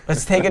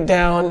 let's take it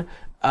down.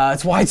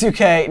 It's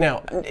Y2K.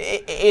 No,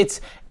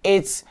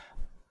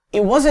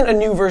 it wasn't a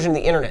new version of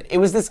the internet. It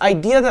was this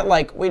idea that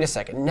like, wait a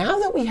second, now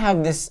that we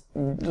have this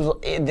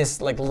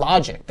like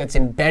logic that's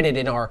embedded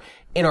in our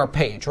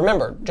page.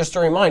 Remember, just a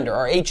reminder,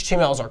 our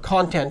HTML is our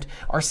content,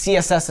 our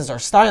CSS is our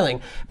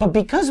styling, but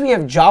because we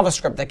have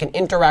JavaScript that can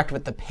interact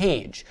with the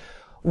page,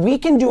 we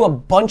can do a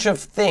bunch of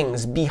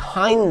things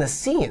behind the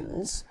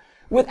scenes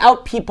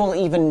without people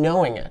even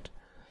knowing it.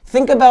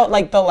 Think about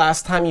like the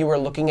last time you were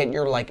looking at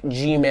your like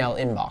Gmail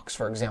inbox,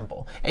 for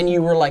example, and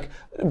you were like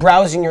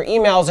browsing your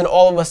emails and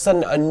all of a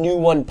sudden a new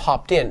one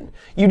popped in.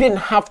 You didn't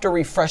have to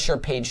refresh your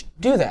page to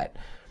do that.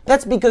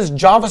 That's because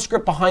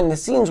JavaScript behind the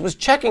scenes was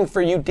checking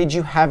for you, did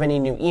you have any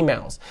new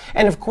emails?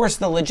 And of course,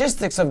 the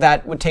logistics of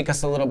that would take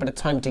us a little bit of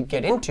time to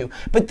get into,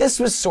 but this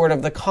was sort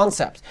of the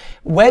concept.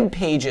 Web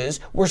pages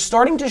were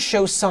starting to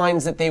show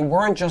signs that they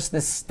weren't just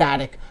this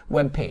static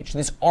web page,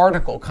 this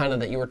article kind of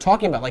that you were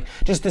talking about, like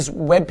just this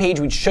web page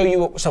would show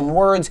you some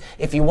words.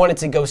 If you wanted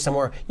to go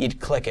somewhere, you'd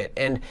click it.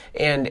 And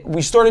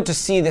we started to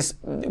see this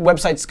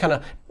websites kind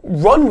of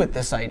run with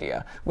this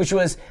idea, which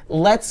was,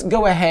 let's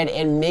go ahead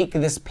and make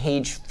this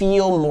page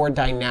feel more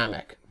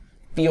dynamic.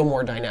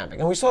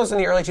 And we saw this in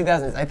the early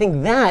 2000s. I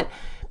think that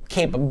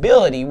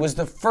capability was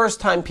the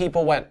first time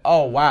people went,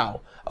 oh,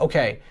 wow,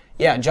 okay,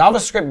 Yeah,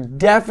 JavaScript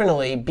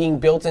definitely being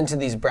built into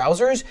these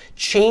browsers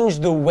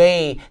changed the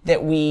way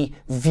that we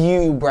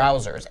view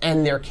browsers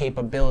and their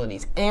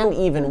capabilities and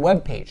even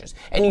web pages.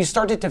 And you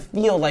started to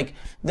feel like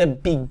the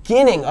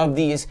beginning of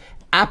these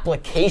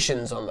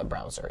applications on the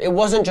browser. It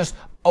wasn't just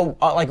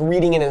like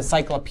reading an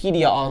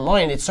encyclopedia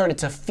online. It started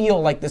to feel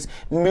like this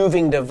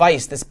moving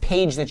device, this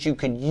page that you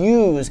could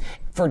use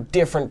for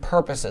different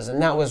purposes.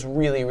 And that was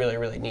really, really,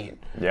 really neat.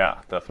 Yeah,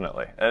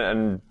 definitely.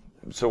 And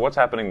so what's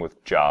happening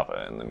with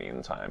Java in the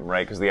meantime,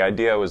 right? Because the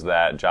idea was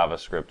that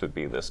JavaScript would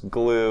be this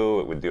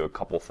glue. It would do a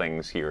couple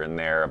things here and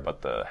there,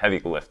 but the heavy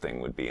lifting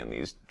would be in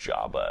these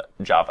Java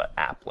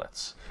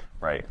applets,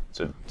 right?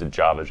 So did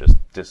Java just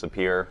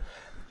disappear?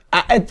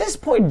 At this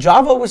point,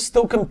 Java was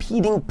still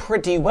competing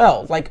pretty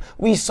well. Like,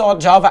 we saw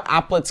Java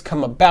applets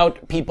come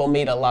about. People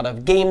made a lot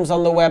of games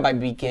on the web. I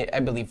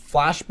believe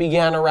Flash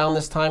began around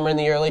this time or in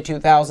the early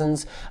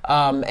 2000s.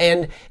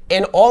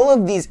 And all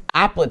of these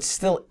applets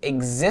still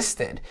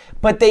existed,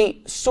 but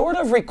they sort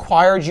of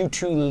required you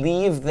to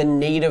leave the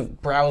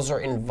native browser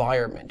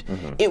environment.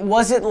 Mm-hmm. It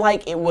wasn't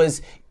like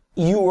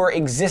you were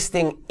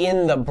existing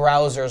in the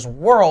browser's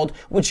world,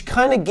 which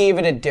kind of gave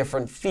it a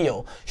different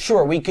feel.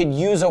 Sure, we could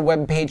use a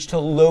web page to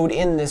load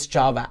in this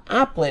Java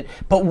applet,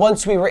 but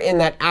once we were in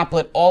that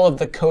applet, all of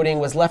the coding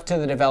was left to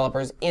the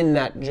developers in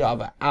that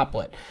Java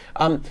applet.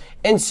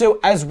 And so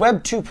as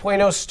Web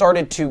 2.0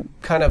 started to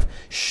kind of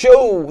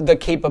show the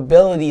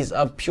capabilities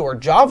of pure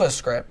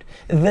JavaScript,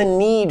 the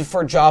need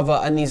for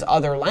Java and these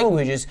other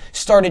languages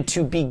started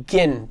to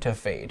begin to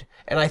fade.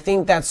 And I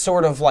think that's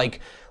sort of like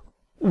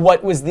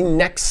what was the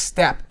next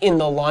step in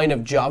the line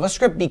of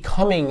JavaScript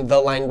becoming the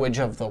language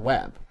of the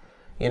web,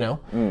 you know?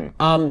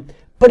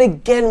 But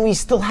again, we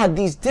still had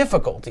these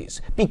difficulties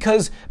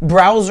because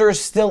browsers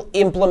still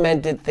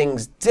implemented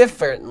things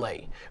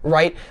differently,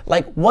 right?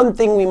 Like, one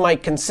thing we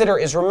might consider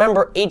is,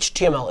 remember,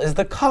 HTML is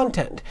the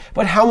content.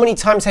 But how many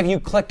times have you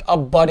clicked a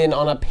button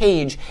on a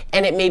page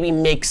and it maybe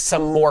makes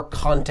some more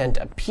content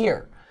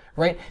appear?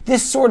 Right?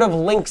 This sort of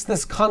links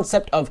this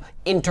concept of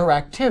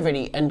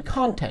interactivity and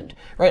content,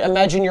 right?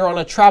 Imagine you're on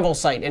a travel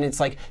site and it's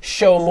like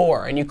show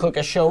more, and you click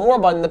a show more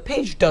button, the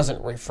page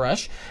doesn't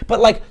refresh, but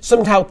like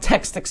somehow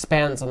text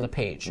expands on the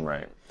page.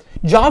 Right.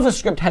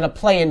 JavaScript had a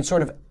play in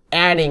sort of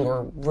adding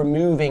or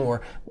removing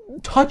or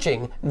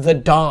touching the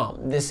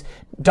DOM, this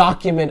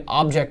document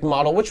object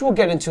model, which we'll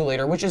get into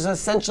later, which is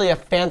essentially a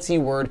fancy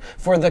word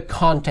for the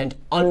content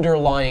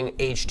underlying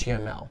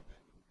HTML.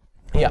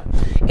 Yeah.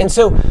 And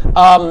so,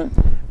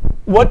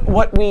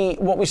 what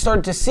we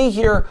started to see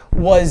here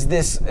was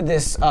this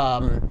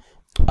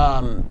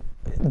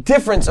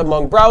difference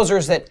among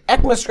browsers that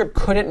ECMAScript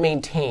couldn't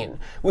maintain,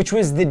 which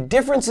was the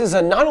differences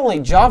on not only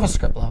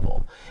JavaScript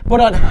level, but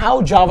on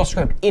how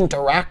JavaScript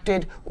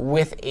interacted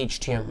with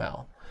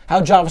HTML,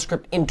 how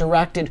JavaScript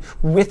interacted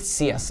with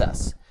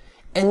CSS.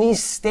 And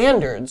these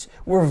standards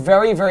were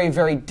very, very,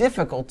 very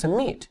difficult to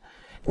meet.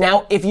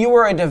 Now, if you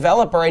were a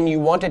developer and you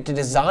wanted to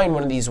design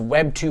one of these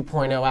Web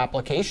 2.0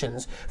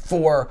 applications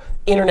for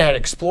Internet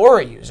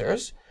Explorer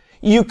users,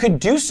 you could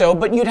do so,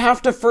 but you'd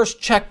have to first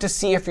check to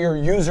see if your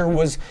user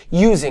was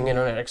using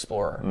Internet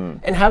Explorer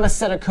and have a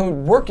set of code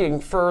working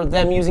for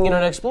them using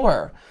Internet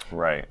Explorer.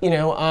 Right. You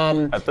know,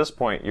 at this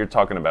point, you're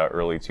talking about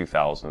early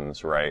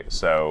 2000s, right?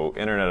 So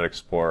Internet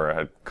Explorer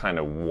had kind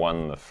of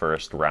won the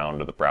first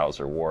round of the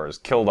browser wars,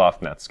 killed off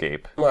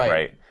Netscape,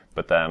 right?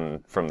 But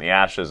then from the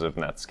ashes of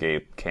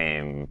Netscape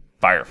came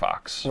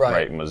Firefox,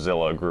 right?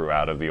 Mozilla grew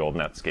out of the old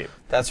Netscape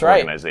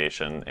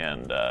organization,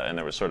 and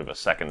there was sort of a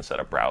second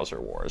set of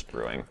browser wars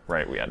brewing,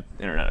 right? We had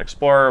Internet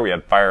Explorer, we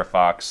had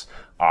Firefox,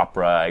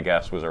 Opera, I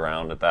guess, was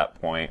around at that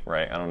point,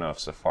 right? I don't know if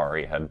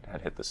Safari had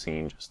hit the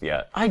scene just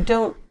yet. I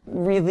don't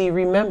really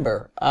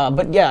remember.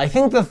 But yeah, I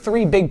think the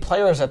three big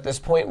players at this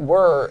point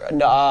were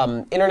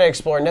Internet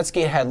Explorer.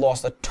 Netscape had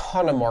lost a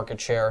ton of market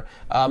share.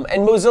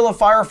 And Mozilla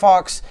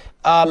Firefox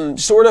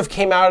sort of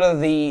came out of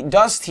the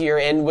dust here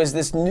and was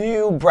this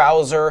new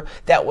browser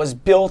that was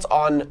built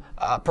on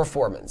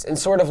performance and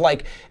sort of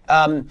like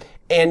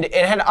and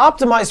it had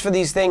optimized for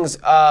these things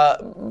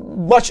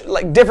much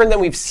like different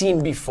than we've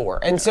seen before.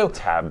 And so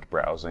tabbed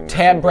browsing,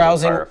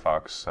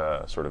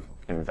 Firefox sort of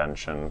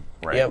invention,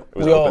 right? Yep. It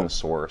was open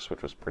source,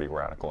 which was pretty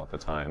radical at the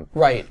time.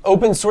 Right.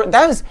 Open source.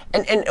 That is,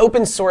 and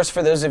open source,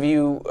 for those of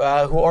you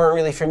who aren't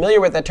really familiar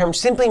with that term,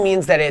 simply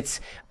means that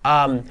it's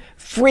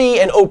free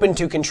and open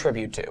to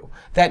contribute to.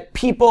 That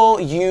people,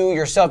 you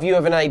yourself, you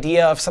have an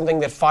idea of something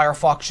that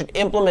Firefox should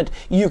implement,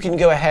 you can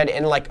go ahead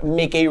and like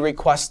make a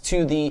request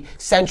to the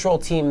central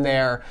team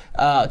there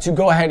to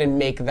go ahead and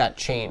make that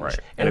change. Right.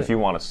 And if you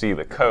want to see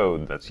the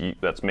code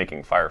that's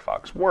making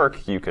Firefox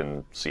work, you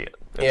can see it.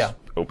 It's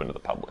open to the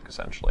public,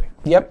 essentially.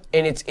 Yep,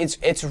 and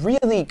it's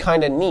really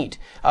kind of neat.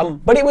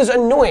 But it was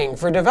annoying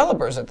for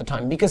developers at the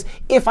time, because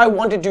if I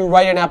wanted to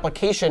write an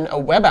application, a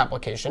web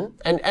application,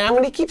 and I'm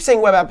going to keep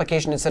saying web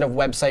application instead of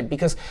website,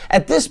 because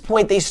at this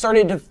point they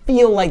started to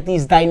feel like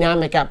these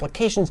dynamic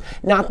applications,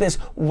 not this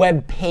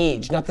web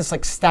page, not this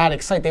like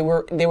static site. They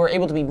were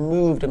able to be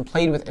moved and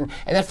played with, and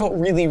that felt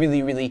really,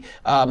 really, really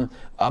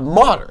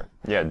modern.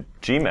 Yeah,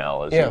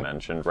 Gmail, as you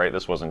mentioned, right?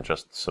 This wasn't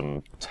just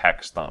some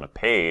text on a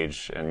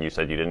page, and you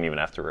said you didn't even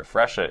have to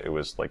refresh it. It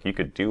was like you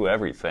could do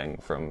everything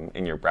from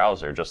in your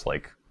browser, just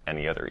like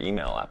any other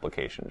email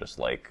application, just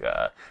like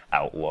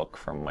Outlook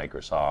from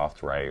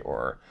Microsoft, right?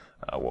 Or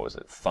what was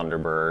it?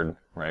 Thunderbird,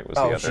 right? Was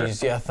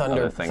the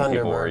other thing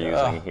people were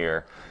using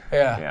here.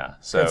 Yeah.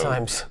 So good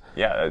times.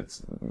 Yeah,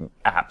 it's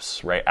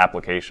apps, right?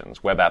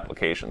 Applications, web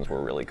applications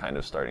were really kind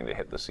of starting to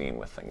hit the scene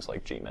with things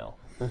like Gmail.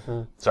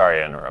 Mm-hmm.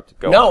 Sorry, I interrupted.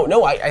 Go on.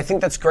 No, I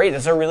think that's great.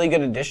 It's a really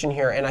good addition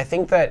here, and I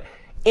think that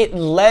it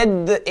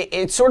led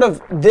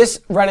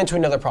this ran into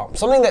another problem,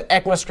 something that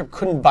ECMAScript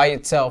couldn't by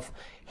itself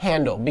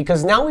handle,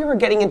 because now we were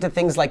getting into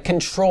things like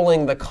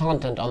controlling the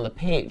content on the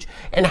page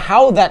and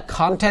how that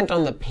content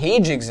on the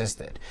page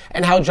existed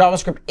and how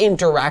JavaScript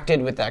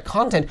interacted with that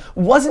content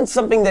wasn't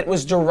something that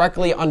was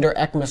directly under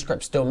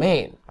ECMAScript's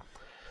domain.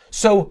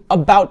 So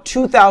about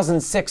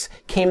 2006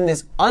 came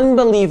this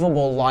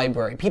unbelievable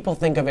library. People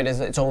think of it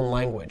as its own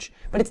language,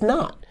 but it's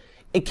not.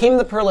 It came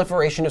the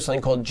proliferation of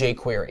something called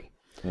jQuery.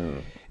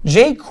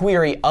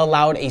 jQuery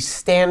allowed a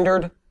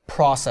standard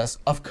process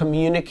of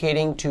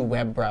communicating to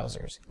web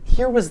browsers.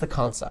 Here was the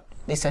concept.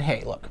 They said,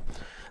 hey, look,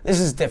 this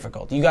is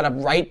difficult. You got to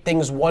write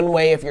things one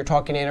way if you're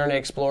talking to Internet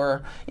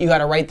Explorer. You got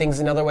to write things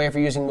another way if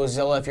you're using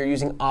Mozilla, if you're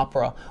using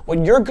Opera.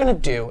 What you're going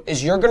to do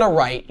is you're going to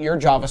write your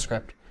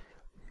JavaScript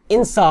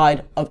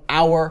inside of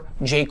our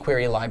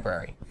jQuery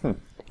library.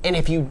 And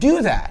if you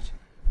do that,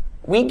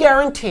 we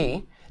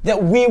guarantee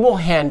that we will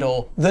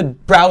handle the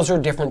browser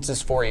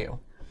differences for you.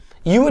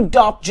 You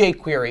adopt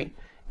jQuery,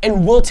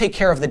 and we'll take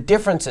care of the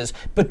differences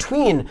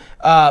between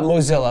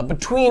Mozilla,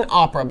 between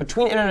Opera,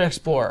 between Internet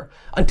Explorer,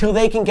 until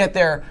they can get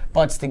their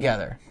butts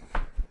together.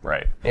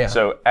 Right. Yeah.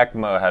 So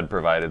ECMA had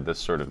provided this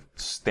sort of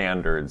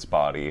standards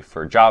body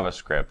for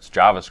JavaScript.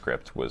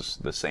 JavaScript was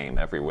the same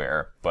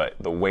everywhere, but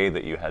the way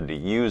that you had to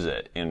use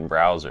it in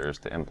browsers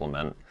to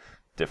implement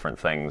different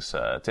things,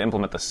 to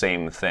implement the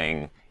same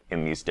thing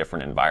in these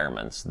different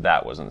environments,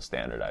 that wasn't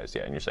standardized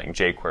yet. And you're saying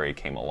jQuery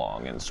came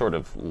along and sort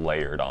of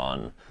layered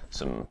on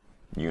some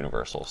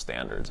universal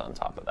standards on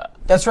top of that.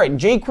 That's right.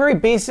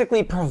 jQuery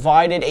basically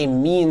provided a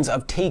means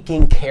of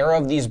taking care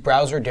of these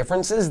browser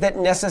differences that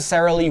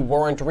necessarily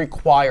weren't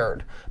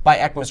required by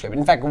ECMAScript.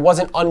 In fact, it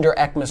wasn't under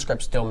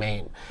ECMAScript's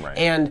domain. Right.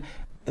 And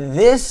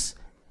this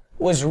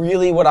was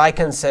really what I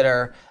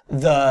consider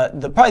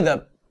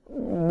probably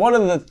one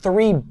of the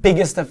three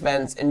biggest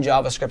events in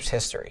JavaScript's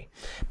history.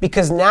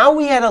 Because now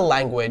we had a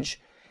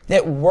language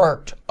that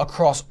worked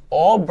across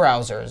all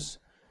browsers.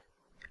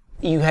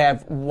 You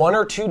have one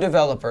or two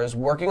developers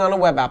working on a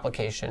web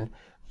application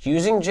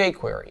using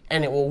jQuery,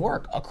 and it will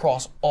work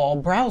across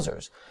all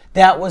browsers.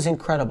 That was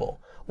incredible.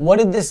 What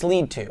did this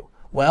lead to?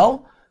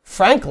 Well,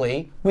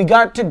 frankly, we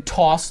got to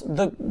toss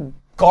the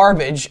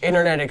garbage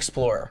Internet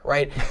Explorer,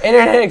 right?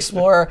 Internet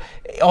Explorer,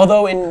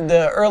 although in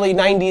the early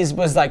 90s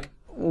was like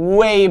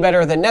way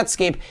better than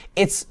Netscape,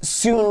 its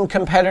soon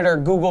competitor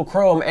Google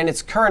Chrome and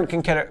its current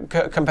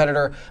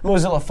competitor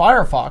Mozilla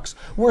Firefox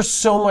were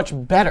so much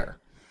better.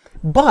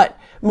 But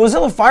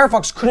Mozilla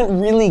Firefox couldn't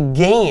really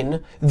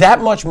gain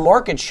that much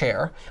market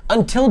share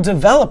until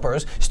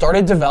developers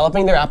started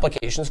developing their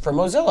applications for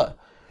Mozilla,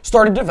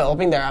 started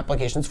developing their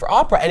applications for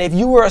Opera. And if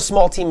you were a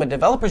small team of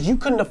developers, you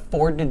couldn't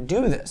afford to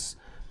do this.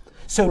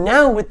 So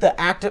now with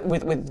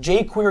with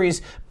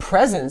jQuery's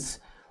presence,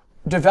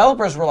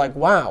 developers were like,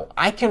 wow,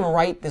 I can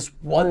write this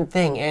one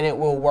thing and it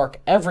will work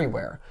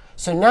everywhere.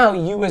 So now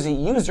you as a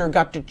user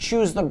got to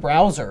choose the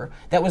browser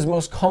that was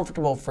most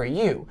comfortable for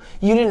you.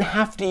 You didn't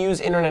have to use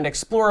Internet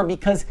Explorer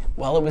because,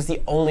 well, it was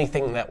the only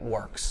thing that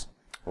works.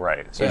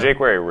 Right. So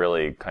jQuery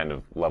really kind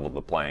of leveled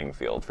the playing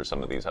field for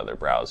some of these other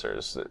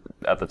browsers.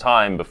 At the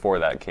time, before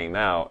that came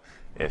out,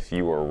 if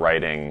you were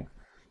writing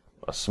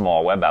a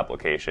small web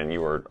application,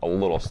 you were a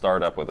little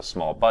startup with a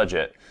small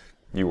budget,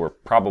 you were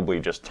probably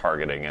just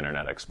targeting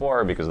Internet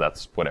Explorer because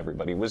that's what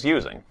everybody was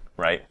using,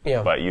 right?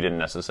 Yeah. But you didn't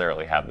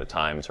necessarily have the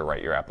time to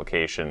write your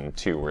application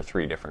 2 or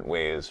 3 different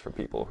ways for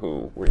people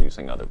who were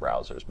using other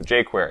browsers. But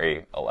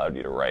jQuery allowed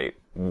you to write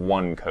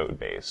one code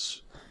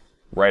base,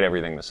 write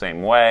everything the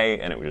same way,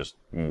 and it just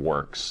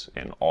works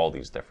in all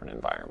these different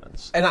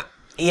environments.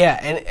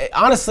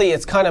 Honestly,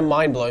 it's kind of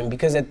mind-blowing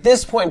because at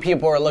this point,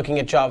 people are looking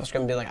at JavaScript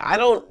and be like, I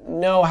don't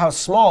know how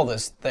small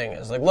this thing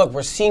is. Like, look,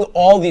 we're seeing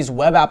all these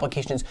web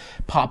applications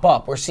pop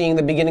up. We're seeing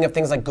the beginning of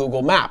things like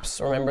Google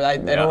Maps. Remember, I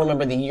don't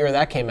remember the year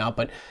that came out,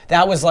 but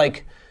that was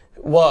like,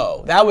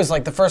 whoa. That was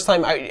like the first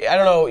time, I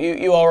don't know,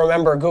 you all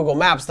remember Google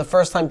Maps. The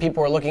first time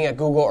people were looking at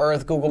Google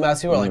Earth, Google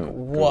Maps, people were like,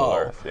 whoa. Google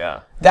Earth, yeah.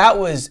 That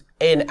was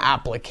an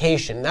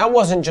application. That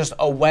wasn't just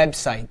a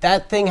website.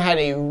 That thing had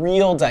a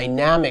real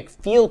dynamic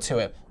feel to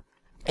it.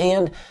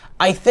 And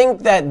I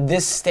think that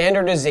this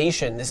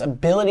standardization, this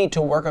ability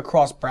to work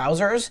across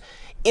browsers,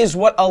 is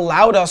what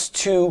allowed us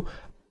to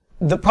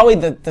probably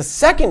the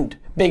second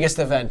biggest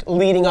event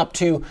leading up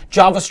to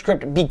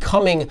JavaScript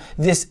becoming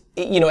this.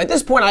 At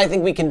this point, I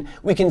think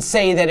we can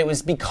say that it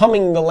was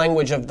becoming the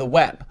language of the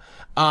web.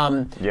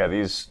 Yeah,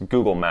 these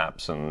Google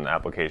Maps and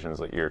applications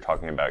that you're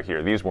talking about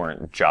here, these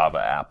weren't Java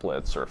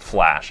applets or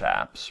Flash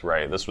apps,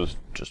 right? This was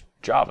just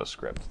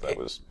JavaScript that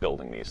was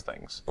building these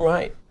things.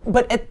 Right.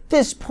 But at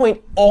this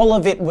point, all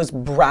of it was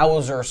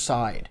browser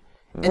side.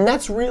 And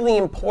that's really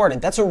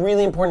important. That's a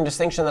really important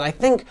distinction that I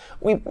think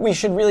we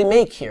should really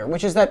make here,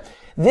 which is that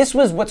this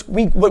was what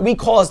we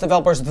call as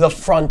developers the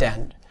front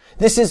end.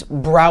 This is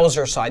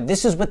browser side.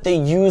 This is what the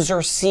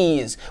user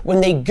sees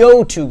when they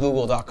go to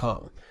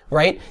google.com.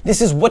 Right?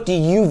 This is what do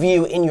you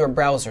view in your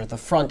browser, the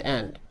front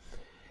end.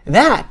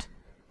 That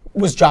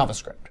was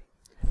JavaScript.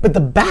 But the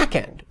back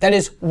end, that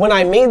is when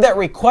I made that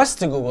request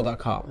to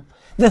google.com,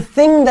 the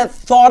thing that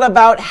thought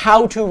about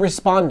how to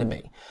respond to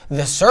me,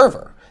 the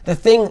server, the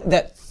thing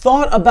that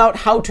thought about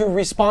how to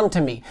respond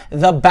to me,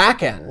 the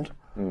back end,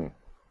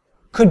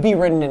 could be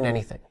written in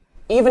anything.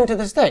 Even to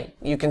this day,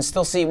 you can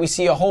still we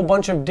see a whole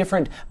bunch of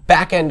different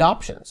back-end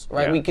options,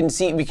 right?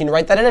 Yeah. We can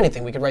write that in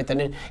anything. We could write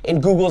that in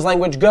Google's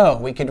language Go.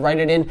 We could write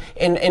it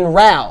in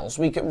Rails,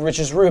 which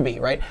is Ruby,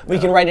 right? We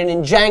can write it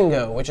in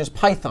Django, which is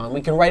Python.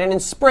 We can write it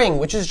in Spring,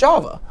 which is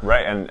Java.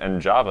 Right,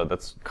 and Java,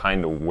 that's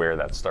kind of where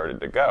that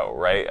started to go,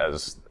 right?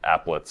 As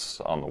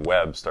applets on the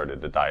web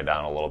started to die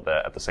down a little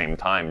bit. At the same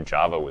time,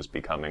 Java was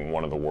becoming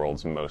one of the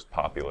world's most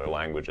popular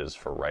languages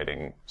for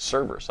writing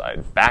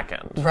server-side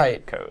back-end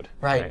code.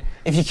 Right.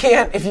 If you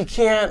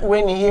can't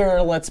win here,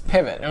 let's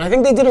pivot. And I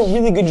think they did a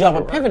really good job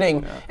of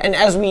pivoting. Yeah. And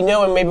as we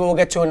know, and maybe we'll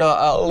get to in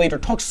a later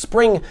talk,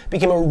 Spring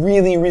became a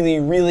really, really,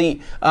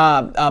 really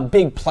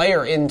big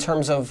player in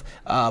terms of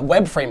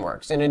web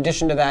frameworks. In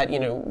addition to that,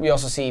 we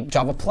also see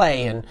Java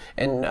Play and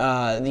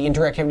the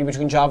interactivity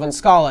between Java and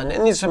Scala.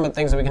 And these are some of the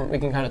things that we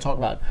can kind of talk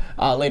about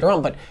later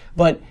on.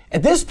 But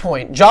at this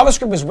point,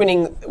 JavaScript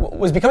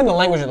was becoming the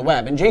language of the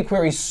web, and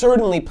jQuery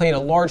certainly played a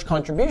large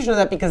contribution to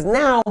that because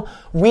now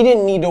we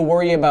didn't need to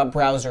worry about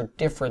browser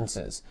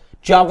differences.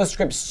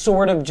 JavaScript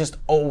sort of just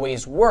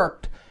always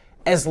worked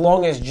as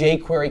long as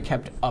jQuery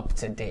kept up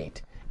to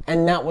date,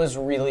 and that was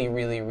really,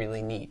 really,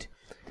 really neat.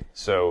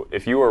 So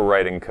if you were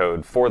writing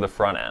code for the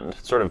front end,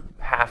 sort of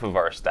half of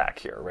our stack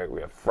here, right?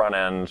 We have front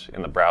end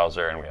in the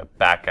browser and we have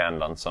back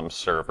end on some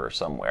server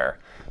somewhere.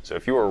 So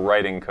if you were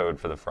writing code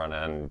for the front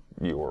end,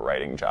 you were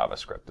writing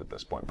JavaScript at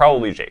this point,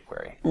 probably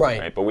jQuery.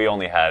 Right. But we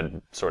only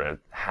had sort of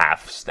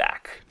half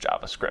stack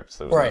JavaScript.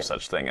 There was no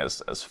such thing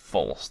as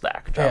full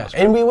stack JavaScript.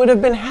 Yeah. And we would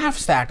have been half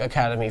stack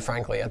Academy,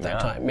 frankly, at that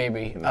time.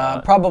 Maybe.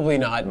 Probably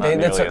not. Not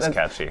nearly as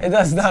catchy.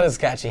 That's not as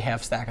catchy,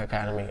 half stack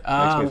Academy.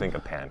 Makes me think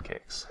of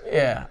pancakes.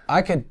 Yeah,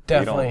 I could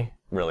definitely. You don't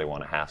really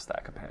want a half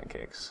stack of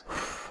pancakes.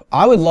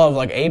 I would love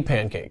like a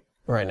pancake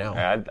right now.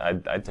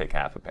 I'd take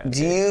half a pancake.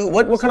 Do you?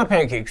 What kind of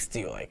pancakes do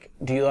you like?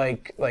 Do you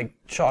like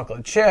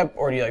chocolate chip,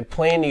 or do you like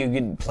plain? Are you a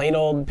good plain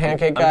old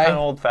pancake guy? I'm kind of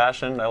old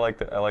fashioned. I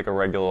like a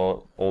regular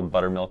old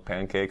buttermilk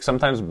pancake.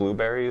 Sometimes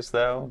blueberries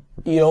though.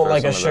 You don't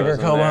like a sugar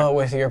coma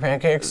with your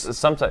pancakes?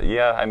 Sometimes,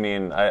 yeah. I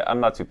mean, I'm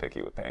not too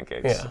picky with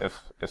pancakes. Yeah.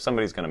 If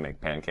somebody's gonna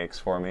make pancakes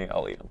for me,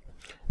 I'll eat them.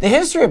 The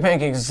history of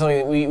pancakes is something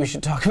that we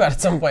should talk about at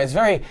some point. It's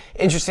very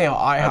interesting how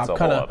IHOP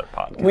kind of. That's a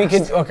whole other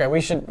podcast.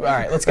 We should. All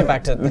right, let's get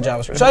back to the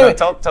JavaScript. So anyway,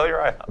 tell your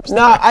IHOP.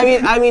 No,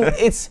 I mean,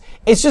 it's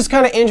just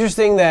kind of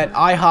interesting that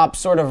IHOP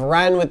sort of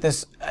ran with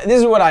this. This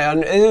is what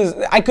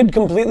I could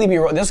completely be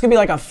wrong. This could be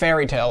like a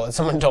fairy tale that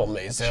someone told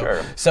me.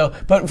 So,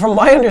 but from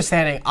my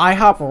understanding,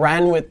 IHOP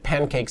ran with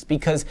pancakes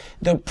because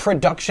the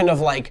production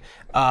of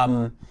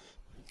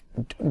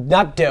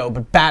not dough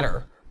but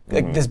batter.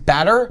 Like this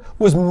batter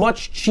was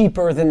much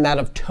cheaper than that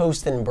of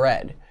toast and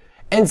bread.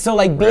 And so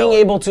being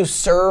able to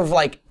serve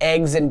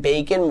eggs and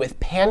bacon with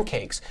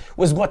pancakes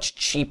was much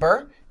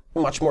cheaper,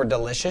 much more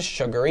delicious,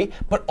 sugary,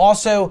 but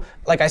also,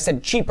 like I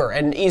said, cheaper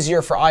and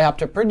easier for IHOP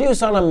to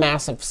produce on a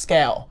massive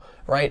scale.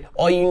 Right?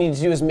 All you need to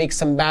do is make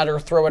some batter,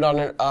 throw it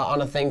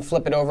on a thing,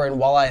 flip it over, and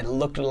voila, it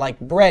looked like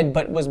bread,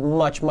 but was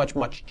much, much,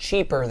 much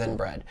cheaper than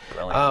bread.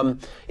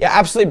 Brilliant. Yeah,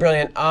 absolutely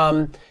brilliant.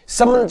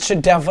 Someone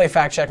should definitely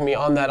fact check me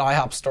on that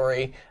IHOP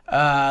story.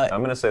 I'm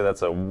going to say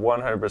that's a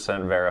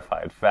 100%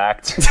 verified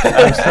fact.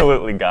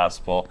 Absolutely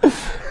gospel.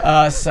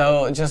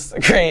 So just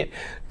great.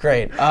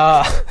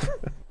 So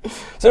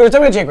we're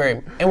talking about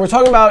jQuery, and we're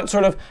talking about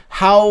sort of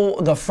how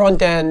the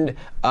front end,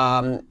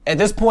 at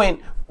this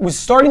point, was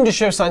starting to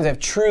show signs of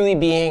truly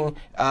being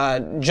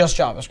just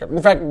JavaScript.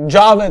 In fact,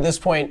 Java at this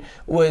point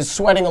was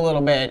sweating a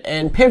little bit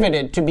and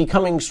pivoted to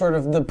becoming sort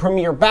of the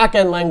premier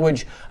backend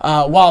language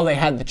while they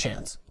had the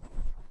chance.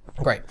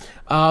 Great.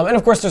 And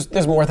of course,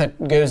 there's more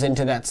that goes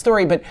into that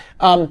story, but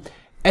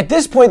at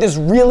this point, this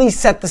really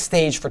set the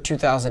stage for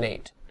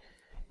 2008.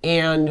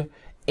 And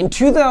in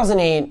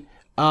 2008,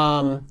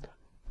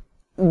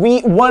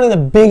 one of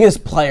the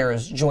biggest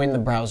players joined the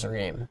browser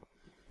game,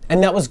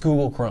 and that was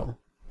Google Chrome.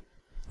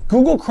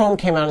 Google Chrome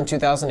came out in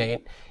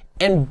 2008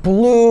 and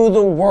blew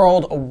the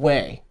world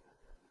away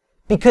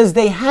because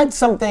they had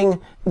something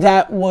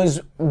that was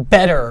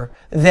better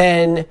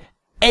than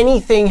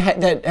anything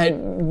that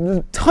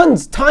had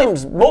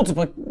times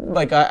multiple,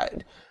 like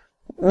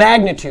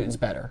magnitudes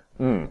better.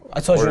 I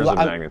told Orders you of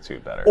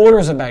magnitude better.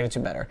 Orders of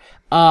magnitude better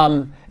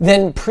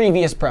than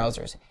previous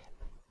browsers.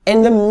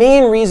 And the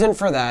main reason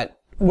for that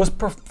was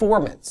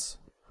performance.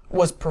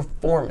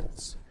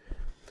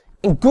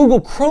 And Google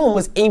Chrome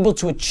was able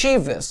to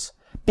achieve this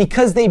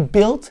because they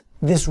built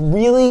this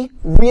really,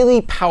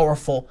 really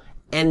powerful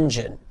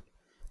engine.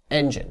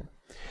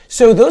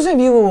 So those of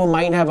you who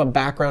might have a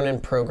background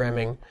in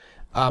programming,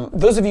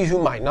 those of you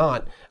who might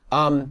not,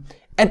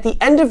 at the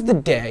end of the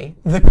day,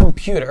 the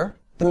computer,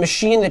 the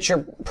machine that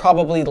you're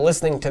probably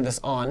listening to this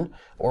on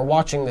or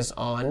watching this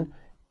on,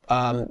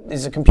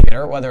 is a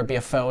computer, whether it be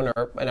a phone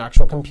or an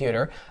actual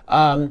computer.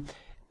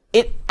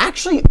 It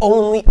actually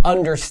only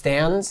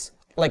understands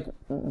like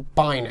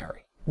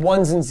binary,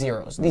 ones and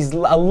zeros, these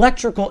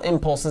electrical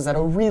impulses at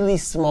a really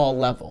small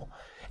level.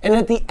 And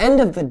at the end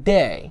of the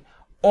day,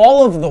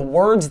 all of the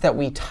words that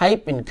we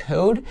type in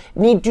code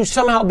need to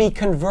somehow be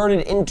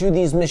converted into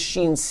these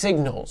machine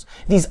signals,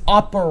 these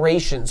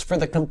operations for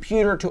the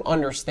computer to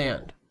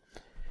understand.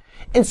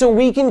 And so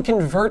we can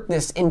convert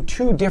this in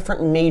two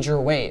different major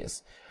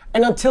ways.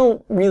 And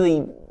until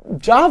really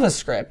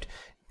JavaScript,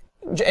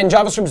 and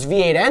JavaScript's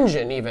V8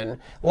 engine even,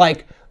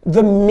 like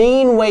the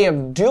main way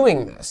of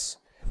doing this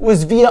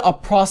was via a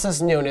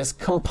process known as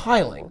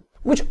compiling,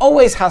 which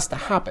always has to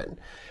happen.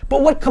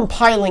 But what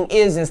compiling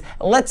is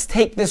let's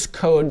take this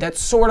code that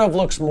sort of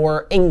looks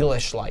more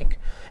English-like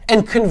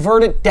and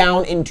convert it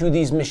down into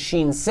these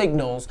machine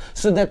signals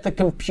so that the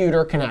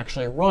computer can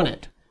actually run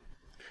it.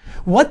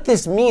 What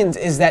this means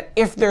is that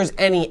if there's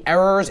any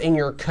errors in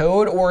your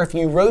code, or if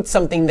you wrote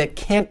something that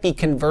can't be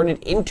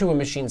converted into a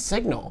machine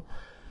signal,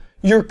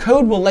 your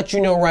code will let you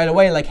know right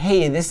away, like,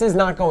 hey, this is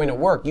not going to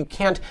work. You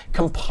can't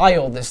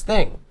compile this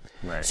thing.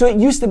 Right. So it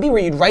used to be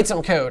where you'd write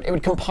some code, it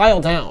would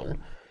compile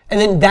down, and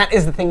then that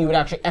is the thing you would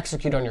actually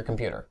execute on your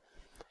computer.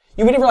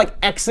 You would never like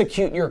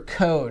execute your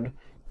code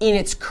in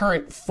its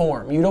current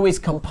form. You'd always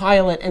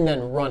compile it and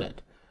then run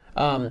it.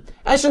 I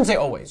shouldn't say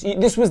always.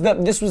 This was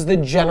the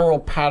general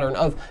pattern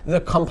of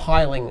the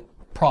compiling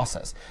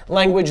process.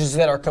 Languages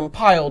that are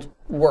compiled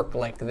work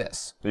like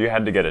this. You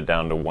had to get it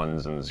down to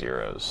ones and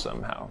zeros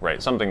somehow,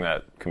 right? Something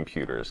that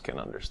computers can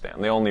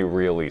understand. They only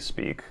really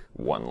speak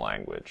one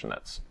language, and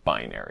that's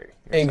binary.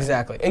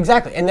 Exactly.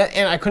 And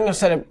I couldn't have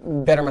said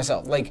it better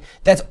myself. Like,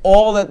 that's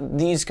all that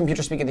these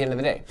computers speak at the end of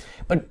the day.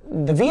 But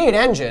the V8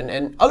 engine,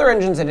 and other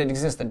engines that had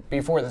existed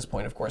before this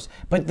point, of course,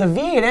 but the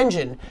V8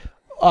 engine,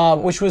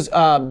 which was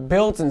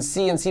built in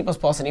C and C++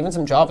 and even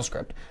some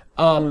JavaScript,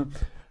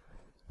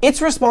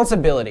 its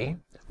responsibility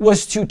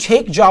was to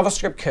take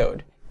JavaScript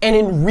code and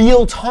in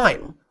real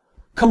time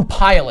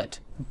compile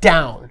it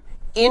down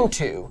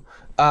into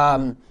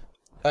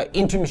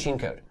machine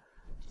code.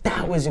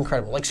 That was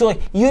incredible. So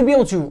you'd be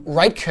able to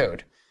write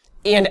code,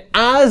 and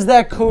as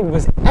that code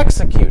was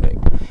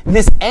executing,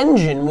 this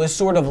engine was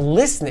sort of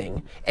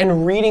listening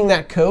and reading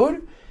that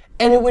code,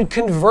 and it would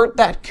convert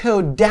that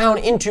code down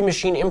into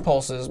machine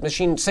impulses,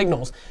 machine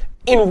signals,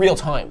 in real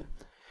time.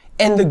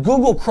 And the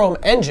Google Chrome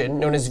engine,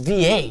 known as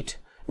V8,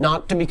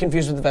 not to be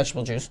confused with the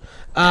vegetable juice,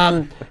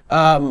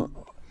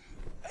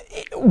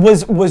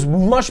 was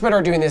much better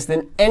at doing this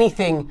than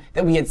anything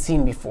that we had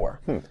seen before.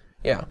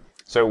 Yeah.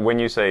 So when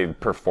you say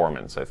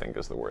performance, I think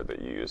is the word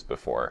that you used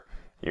before,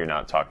 you're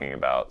not talking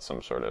about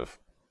some sort of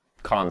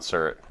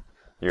concert.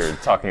 You're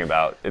talking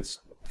about it's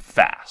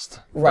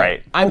fast,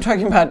 right? I'm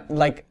talking about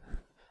like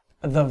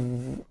a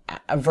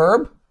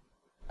verb,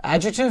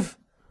 adjective.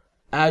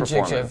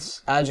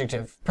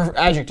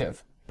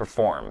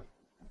 Perform.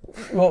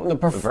 Well, the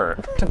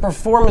verb. To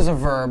perform is a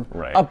verb.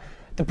 Right.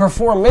 The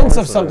performance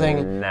of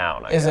something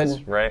noun, I is guess,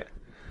 right?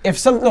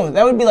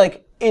 That would be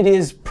like it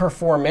is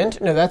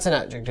performant. No, that's an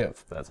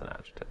adjective. That's an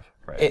adjective,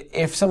 right?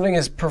 If something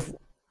is performant,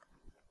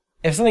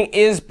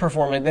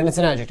 then it's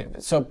an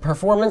adjective. So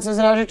performance is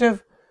an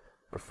adjective.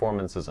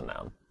 Performance is a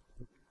noun.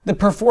 The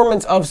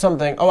performance of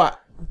something. That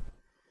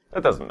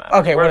doesn't matter.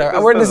 Okay,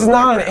 whatever. This is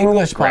not an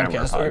English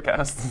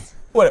podcast.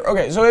 Whatever.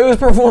 Okay, so it was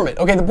performant.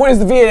 Okay, the point is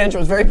the V8 engine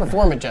was very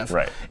performant, Geoff.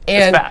 Right.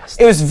 And it's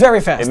fast. It was very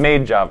fast. It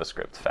made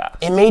JavaScript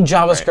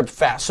fast.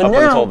 Fast. So Up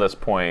now, until this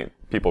point,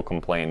 people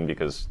complained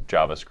because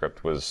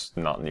JavaScript was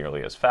not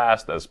nearly as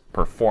fast, as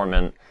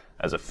performant,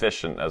 as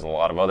efficient as a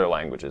lot of other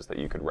languages that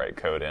you could write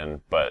code in.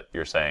 But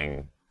you're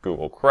saying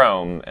Google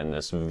Chrome and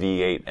this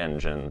V8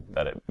 engine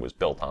that it was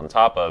built on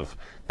top of,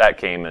 that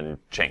came and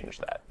changed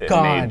that. It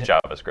made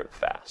JavaScript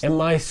fast. Am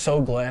I so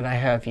glad I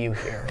have you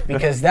here?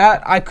 Because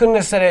that, I couldn't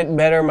have said it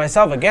better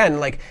myself. Again,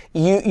 like,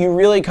 you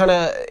really kind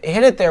of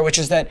hit it there, which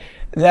is that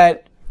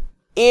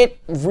it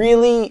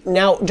really,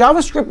 now,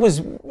 JavaScript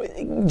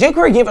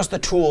jQuery gave us the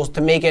tools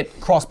to make it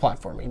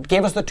cross-platform. It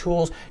gave us the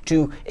tools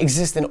to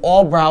exist in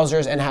all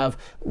browsers and have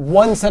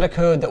one set of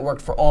code that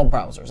worked for all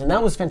browsers. And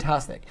that was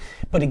fantastic.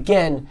 But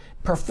again,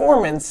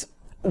 performance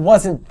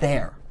wasn't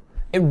there.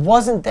 It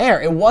wasn't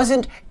there. It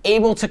wasn't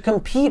able to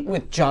compete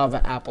with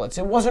Java applets.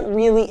 It wasn't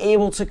really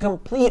able to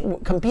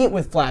compete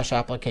with Flash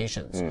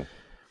applications.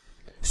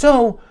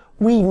 So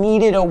we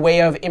needed a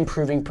way of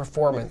improving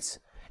performance.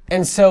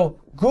 And so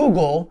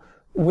Google,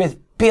 with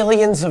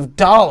billions of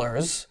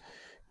dollars,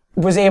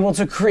 was able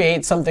to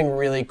create something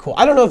really cool.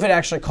 I don't know if it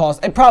actually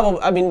cost. It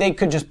probably. I mean, they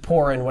could just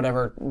pour in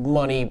whatever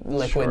money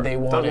liquid they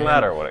wanted. Doesn't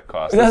matter what it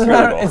costs. It doesn't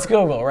matter. It's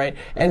Google, right?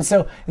 And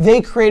so they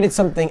created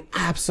something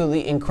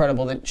absolutely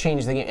incredible that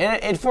changed the game,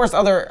 and it forced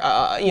other,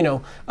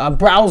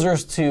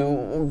 browsers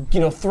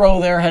to,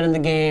 throw their head in the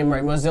game.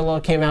 Right?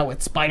 Mozilla came out with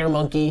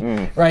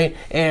SpiderMonkey, right?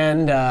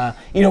 And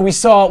we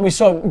saw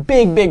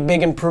big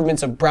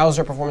improvements of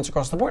browser performance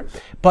across the board,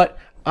 but.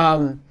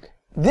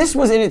 This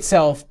was in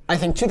itself, I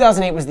think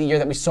 2008 was the year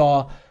that we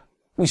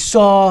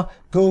saw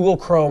Google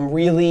Chrome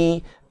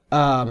really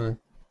make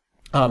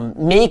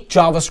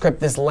JavaScript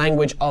this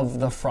language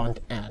of the front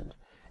end.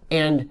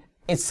 And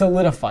it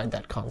solidified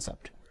that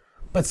concept.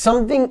 But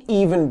something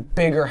even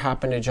bigger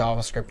happened to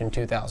JavaScript in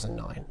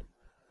 2009.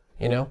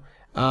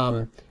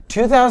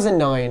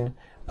 2009,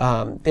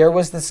 there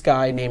was this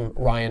guy named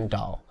Ryan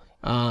Dahl.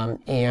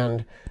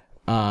 And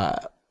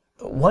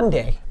one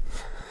day,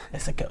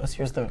 as it goes,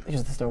 here's the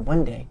story.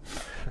 One day,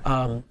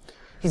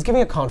 he's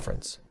giving a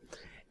conference,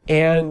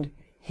 and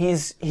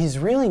he's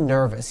really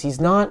nervous. He's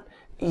not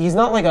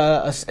like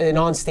an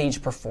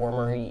on-stage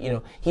performer.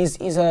 He's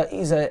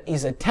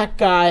a tech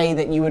guy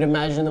that you would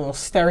imagine the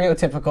most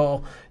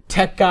stereotypical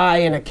tech guy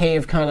in a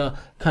cave kind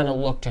of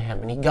look to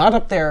him. And he got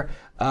up there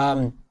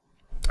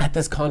at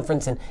this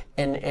conference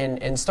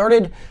and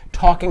started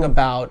talking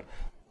about.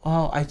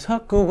 Oh, I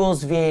took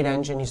Google's V8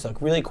 engine. He's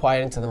like really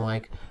quiet into the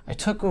mic. I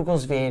took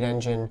Google's V8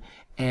 engine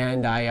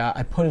and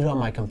I put it on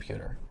my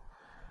computer.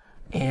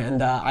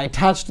 And I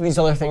attached these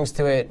other things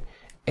to it.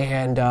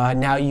 And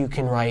now you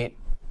can write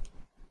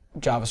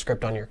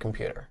JavaScript on your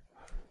computer.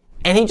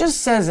 And he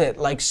just says it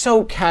like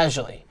so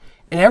casually.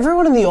 And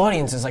everyone in the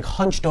audience is like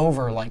hunched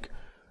over like,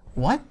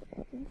 what?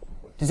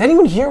 Does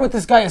anyone hear what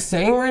this guy is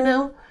saying right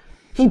now?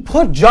 He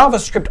put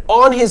JavaScript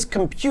on his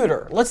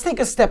computer. Let's take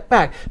a step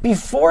back.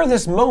 Before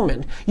this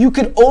moment, you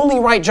could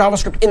only write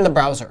JavaScript in the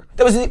browser.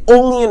 That was the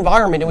only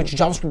environment in which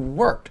JavaScript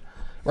worked,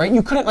 right?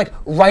 You couldn't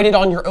write it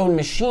on your own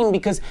machine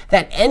because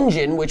that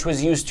engine, which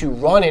was used to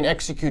run and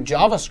execute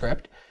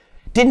JavaScript,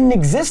 didn't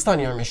exist on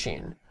your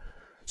machine.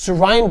 So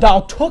Ryan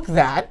Dahl took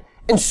that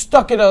and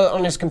stuck it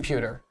on his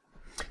computer.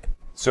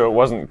 So it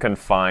wasn't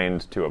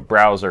confined to a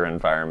browser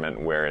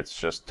environment where it's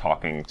just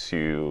talking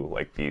to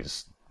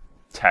these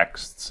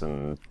texts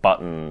and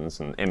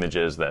buttons and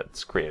images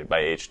that's created by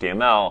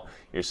HTML.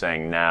 You're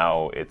saying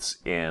now it's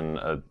in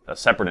a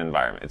separate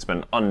environment. It's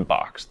been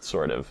unboxed,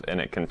 sort of, and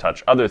it can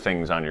touch other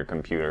things on your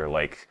computer,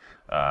 like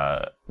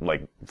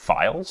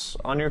files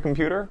on your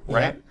computer,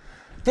 right? Yeah.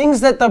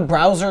 Things that the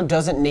browser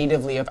doesn't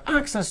natively have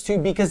access to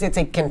because it's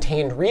a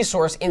contained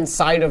resource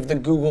inside of the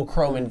Google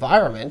Chrome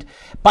environment.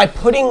 By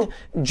putting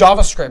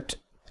JavaScript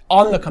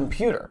on the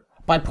computer,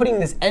 by putting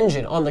this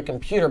engine on the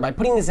computer, by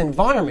putting this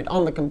environment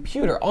on the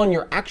computer, on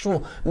your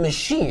actual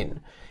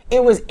machine,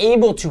 it was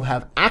able to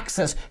have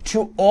access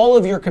to all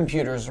of your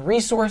computer's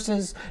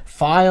resources,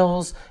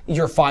 files,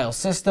 your file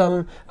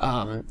system,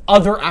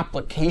 other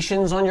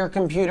applications on your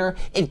computer.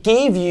 It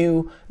gave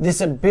you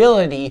this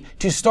ability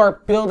to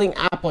start building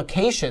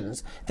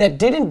applications that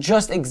didn't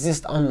just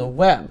exist on the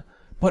web,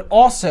 but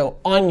also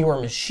on your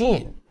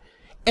machine.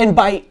 And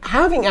by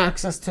having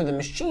access to the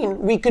machine,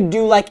 we could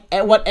do like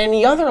what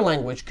any other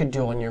language could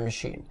do on your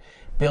machine.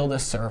 Build a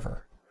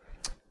server.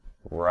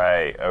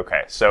 Right,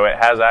 okay. So it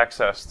has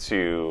access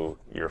to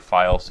your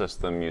file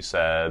system, you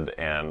said,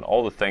 and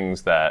all the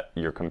things that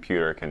your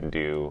computer can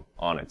do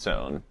on its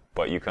own.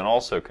 But you can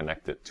also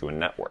connect it to a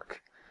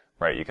network,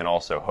 right? You can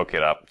also hook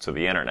it up to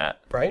the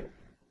internet. Right.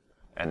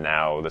 And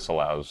now this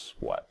allows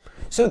what?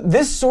 So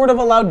this sort of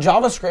allowed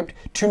JavaScript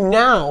to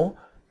now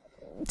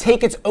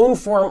take its own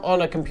form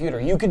on a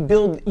computer. You could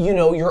build,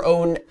 your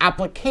own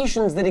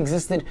applications that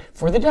existed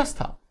for the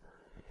desktop.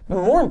 But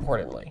more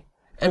importantly,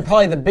 and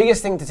probably the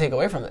biggest thing to take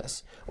away from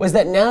this, was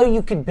that now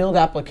you could build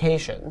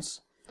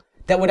applications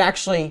that would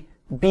actually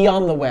be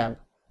on the web,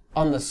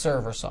 on the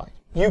server side.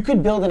 You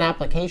could build an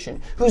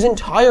application whose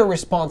entire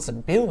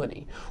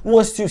responsibility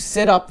was to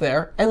sit up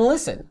there and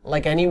listen,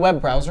 like any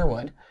web browser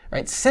would,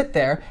 right? Sit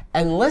there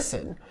and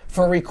listen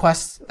for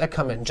requests that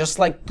come in, just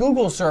like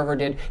Google server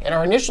did in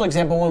our initial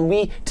example when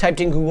we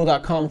typed in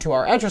google.com to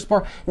our address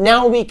bar.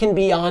 Now we can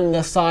be on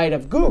the side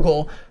of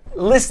Google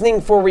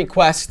listening for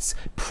requests,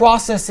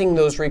 processing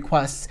those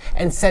requests,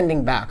 and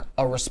sending back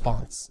a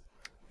response.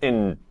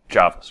 In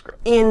JavaScript.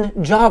 In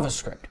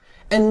JavaScript.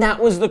 And that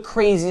was the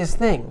craziest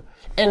thing.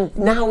 And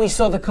now we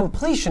saw the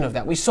completion of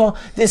that. We saw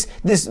this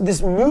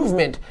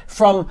movement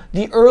from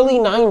the early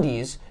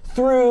 90s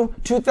through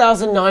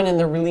 2009 and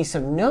the release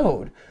of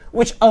Node,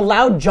 which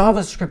allowed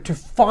JavaScript to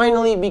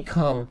finally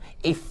become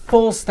a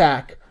full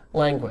stack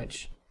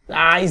language.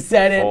 He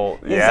said it.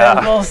 He yeah.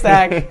 said full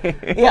stack.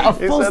 Yeah, a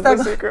full said stack.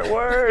 the secret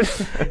word.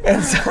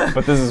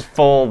 But this is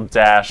full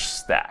dash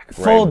stack,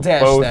 right? Full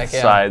dash Both stack,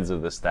 yeah. sides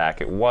of the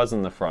stack. It was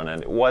in the front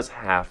end. It was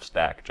half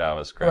stack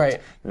JavaScript.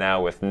 Right.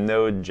 Now with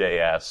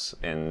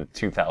Node.js in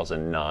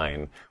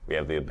 2009, we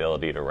have the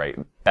ability to write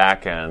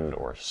back end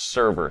or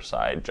server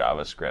side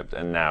JavaScript,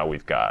 and now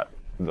we've got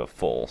the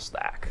full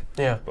stack.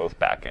 Yeah. Both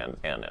back end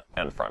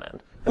and front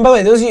end. And by the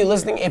way, those of you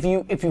listening, if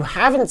you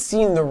haven't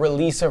seen the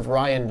release of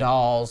Ryan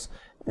Dahl's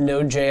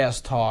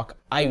Node.js talk,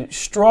 I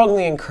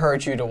strongly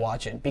encourage you to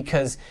watch it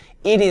because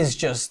it is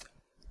just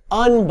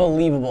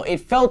unbelievable. It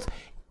felt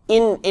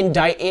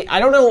I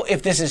don't know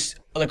if this is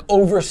like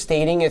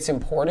overstating its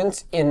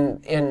importance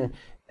in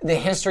the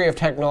history of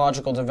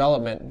technological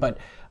development, but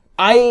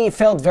I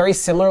felt very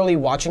similarly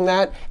watching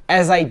that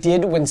as I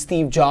did when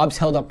Steve Jobs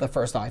held up the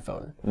first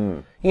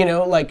iPhone. You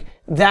know, like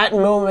that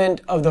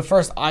moment of the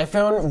first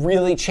iPhone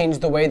really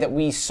changed the way that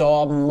we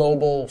saw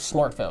mobile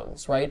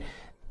smartphones, right?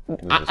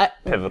 It was a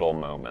pivotal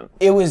moment.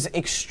 It was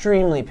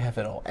extremely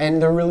pivotal.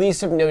 And the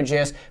release of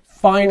Node.js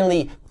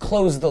finally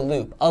closed the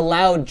loop,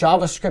 allowed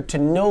JavaScript to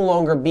no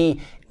longer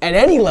be at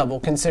any level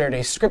considered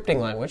a scripting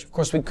language. Of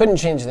course, we couldn't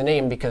change the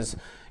name because,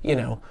 you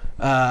know,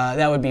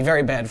 that would be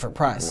very bad for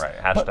press. Right.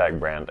 Hashtag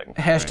branding.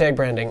 Hashtag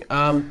branding.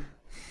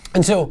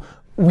 And so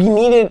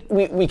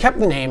we kept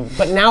the name,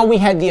 but now we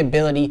had the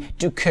ability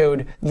to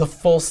code the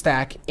full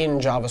stack in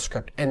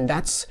JavaScript. And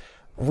that's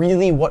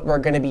really what we're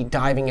going to be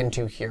diving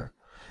into here.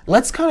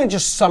 Let's kind of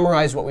just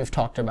summarize what we've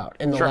talked about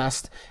in the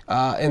last,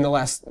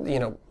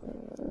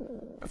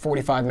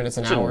 45 minutes,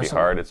 an hour. Shouldn't be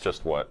hard. It's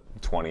just,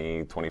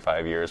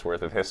 25 years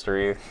worth of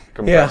history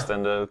compressed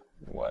into,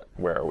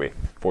 where are we?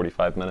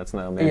 45 minutes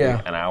now, maybe?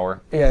 An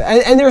hour?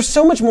 Yeah, and there's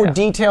so much more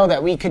detail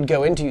that we could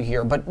go into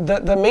here, but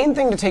the main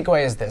thing to take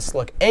away is this.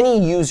 Look,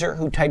 any user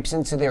who types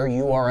into their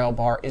URL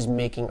bar is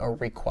making a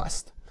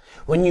request.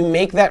 When you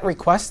make that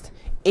request,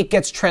 it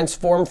gets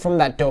transformed from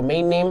that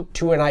domain name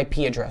to an IP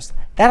address.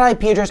 That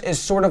IP address is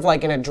sort of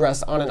like an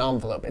address on an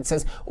envelope. It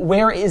says,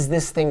 where is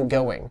this thing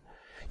going?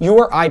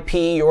 Your IP,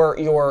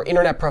 your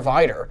internet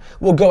provider,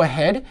 will go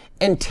ahead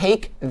and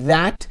take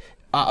that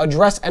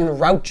address and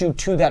route you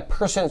to that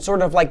person,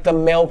 sort of like the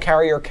mail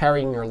carrier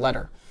carrying your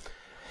letter.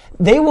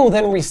 They will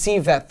then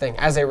receive that thing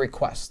as a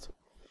request.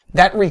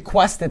 That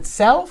request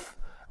itself,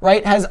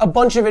 right, has a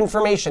bunch of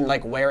information,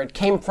 like where it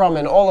came from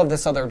and all of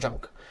this other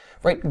junk.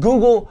 Right?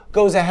 Google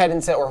goes ahead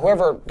and says, or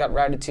whoever got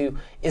routed to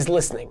is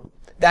listening.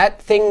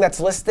 That thing that's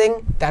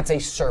listening, that's a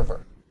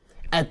server.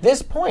 At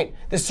this point,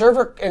 the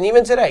server, and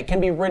even today,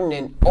 can be written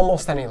in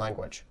almost any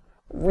language.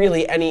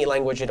 Really any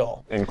language at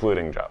all.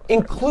 Including Java.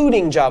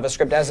 Including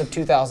JavaScript as of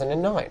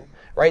 2009.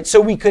 Right? So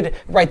we could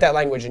write that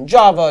language in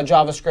Java,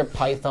 JavaScript,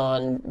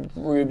 Python,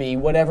 Ruby,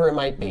 whatever it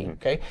might be.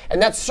 Okay?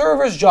 And that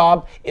server's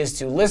job is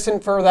to listen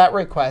for that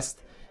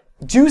request,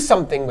 do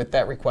something with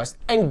that request,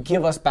 and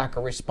give us back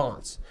a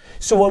response.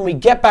 So when we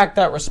get back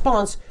that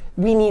response,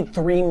 we need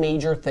three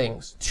major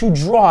things to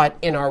draw it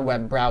in our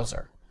web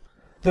browser.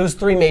 Those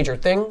three major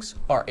things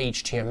are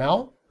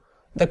HTML,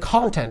 the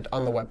content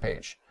on the web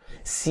page,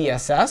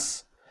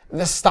 CSS,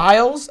 the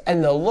styles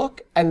and the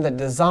look and the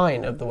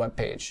design of the web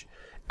page,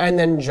 and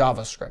then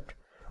JavaScript,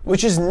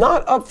 which is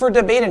not up for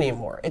debate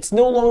anymore. It's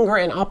no longer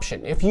an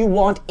option. If you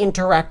want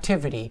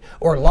interactivity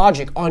or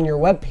logic on your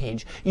web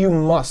page, you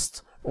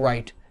must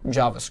write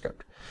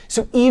JavaScript.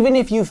 So even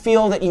if you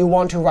feel that you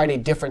want to write a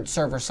different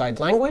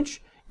server-side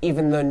language,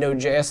 even though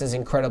Node.js is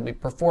incredibly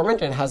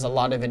performant and has a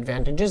lot of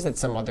advantages that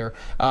some other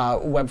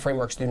web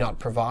frameworks do not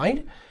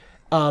provide,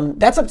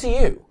 that's up to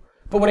you.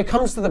 But when it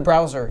comes to the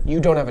browser, you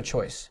don't have a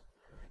choice.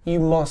 You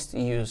must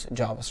use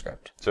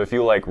JavaScript. So if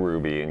you like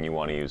Ruby and you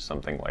want to use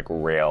something like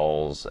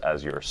Rails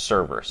as your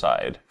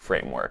server-side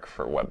framework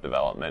for web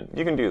development,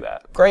 you can do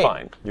that. Great.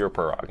 Fine. Your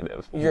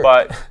prerogative.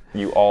 But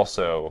you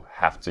also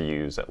have to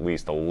use at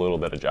least a little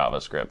bit of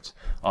JavaScript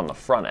on the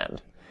front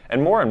end.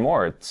 And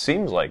more, it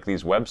seems like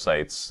these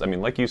websites, I mean,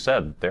 like you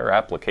said, they're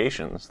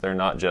applications. They're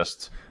not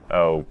just,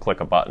 click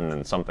a button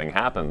and something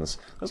happens.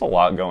 There's a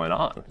lot going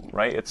on,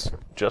 right? It's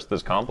just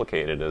as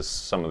complicated as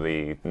some of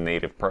the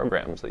native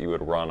programs that you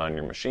would run on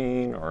your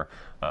machine or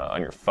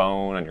on your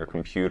phone, on your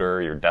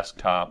computer, your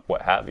desktop,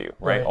 what have you,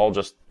 right? All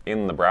just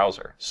in the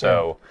browser.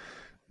 So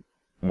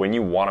when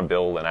you want to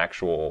build an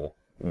actual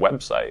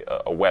website,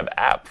 a web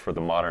app for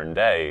the modern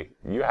day,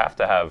 you have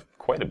to have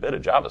quite a bit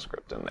of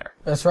JavaScript in there.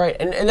 That's right.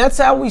 And that's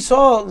how we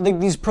saw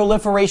these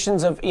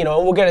proliferations of, and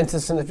we'll get into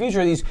this in the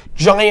future, these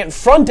giant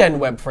front-end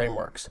web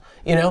frameworks.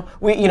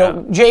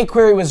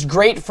 jQuery was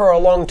great for a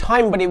long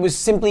time, but it was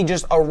simply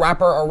just a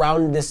wrapper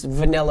around this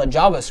vanilla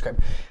JavaScript.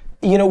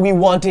 We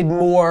wanted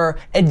more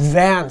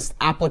advanced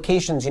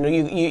applications.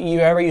 You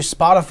ever use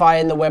Spotify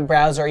in the web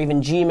browser, or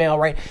even Gmail,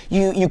 right?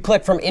 You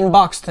click from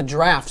inbox to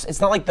drafts. It's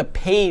not like the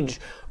page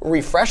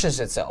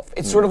refreshes itself.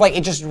 It's sort of like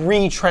it just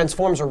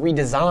retransforms or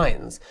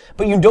redesigns.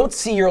 But you don't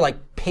see your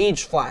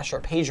page flash or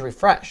page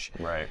refresh.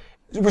 Right.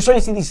 We're starting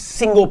to see these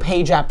single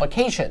page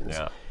applications.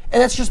 Yeah.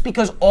 And that's just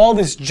because all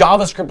this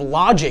JavaScript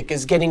logic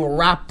is getting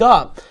wrapped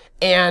up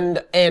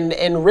and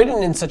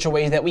written in such a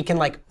way that we can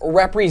like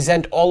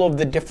represent all of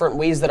the different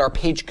ways that our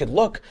page could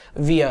look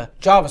via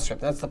JavaScript.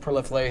 That's the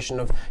proliferation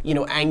of, you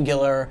know,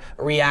 Angular,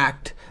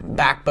 React,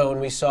 Backbone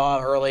we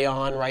saw early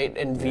on, right?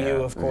 And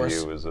Vue, of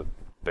course. Vue is a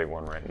big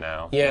one right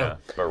now. Yeah.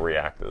 But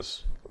React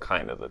is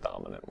kind of the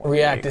dominant one.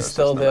 React is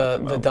still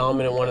the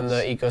dominant one in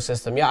the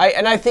ecosystem. Yeah,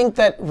 and I think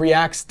that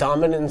React's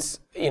dominance,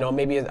 you know,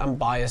 maybe I'm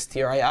biased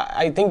here.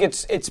 I think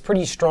it's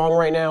pretty strong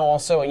right now.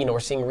 Also, you know,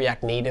 we're seeing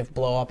React Native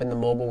blow up in the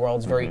mobile world.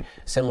 It's very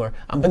similar.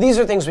 But these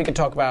are things we could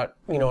talk about,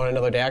 you know, on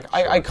another day.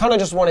 I kind of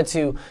just wanted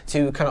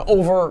to kind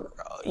of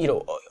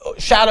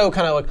shadow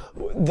kind of like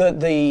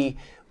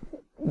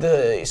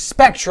the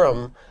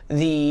spectrum,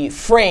 the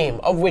frame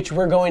of which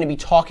we're going to be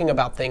talking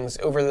about things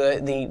over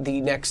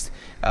the next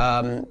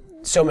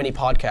so many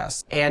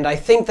podcasts. And I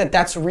think that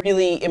that's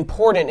really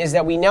important, is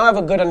that we now have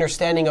a good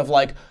understanding of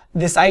like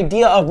this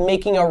idea of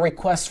making a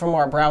request from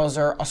our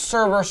browser, a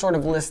server sort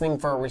of listening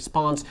for a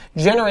response,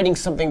 generating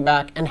something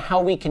back, and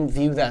how we can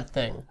view that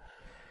thing.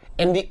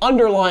 And the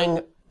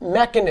underlying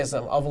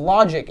mechanism of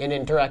logic and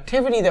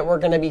interactivity that we're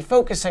going to be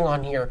focusing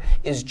on here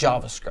is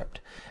JavaScript.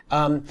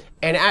 And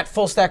at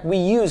Fullstack, we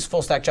use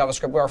Fullstack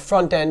JavaScript, where our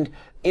front end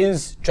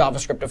is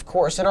JavaScript, of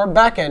course, and our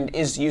back end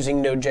is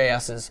using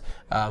Node.js's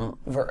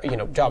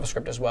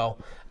JavaScript as well,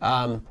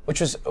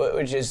 which is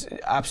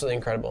absolutely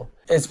incredible.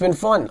 It's been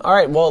fun. All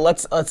right, well,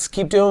 let's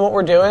keep doing what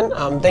we're doing.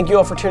 Thank you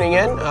all for tuning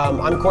in.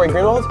 I'm Corey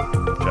Greenwald.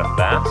 Geoff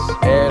Bass.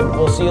 And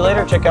we'll see you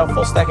later. Check out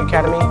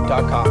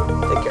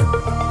fullstackacademy.com. Take care.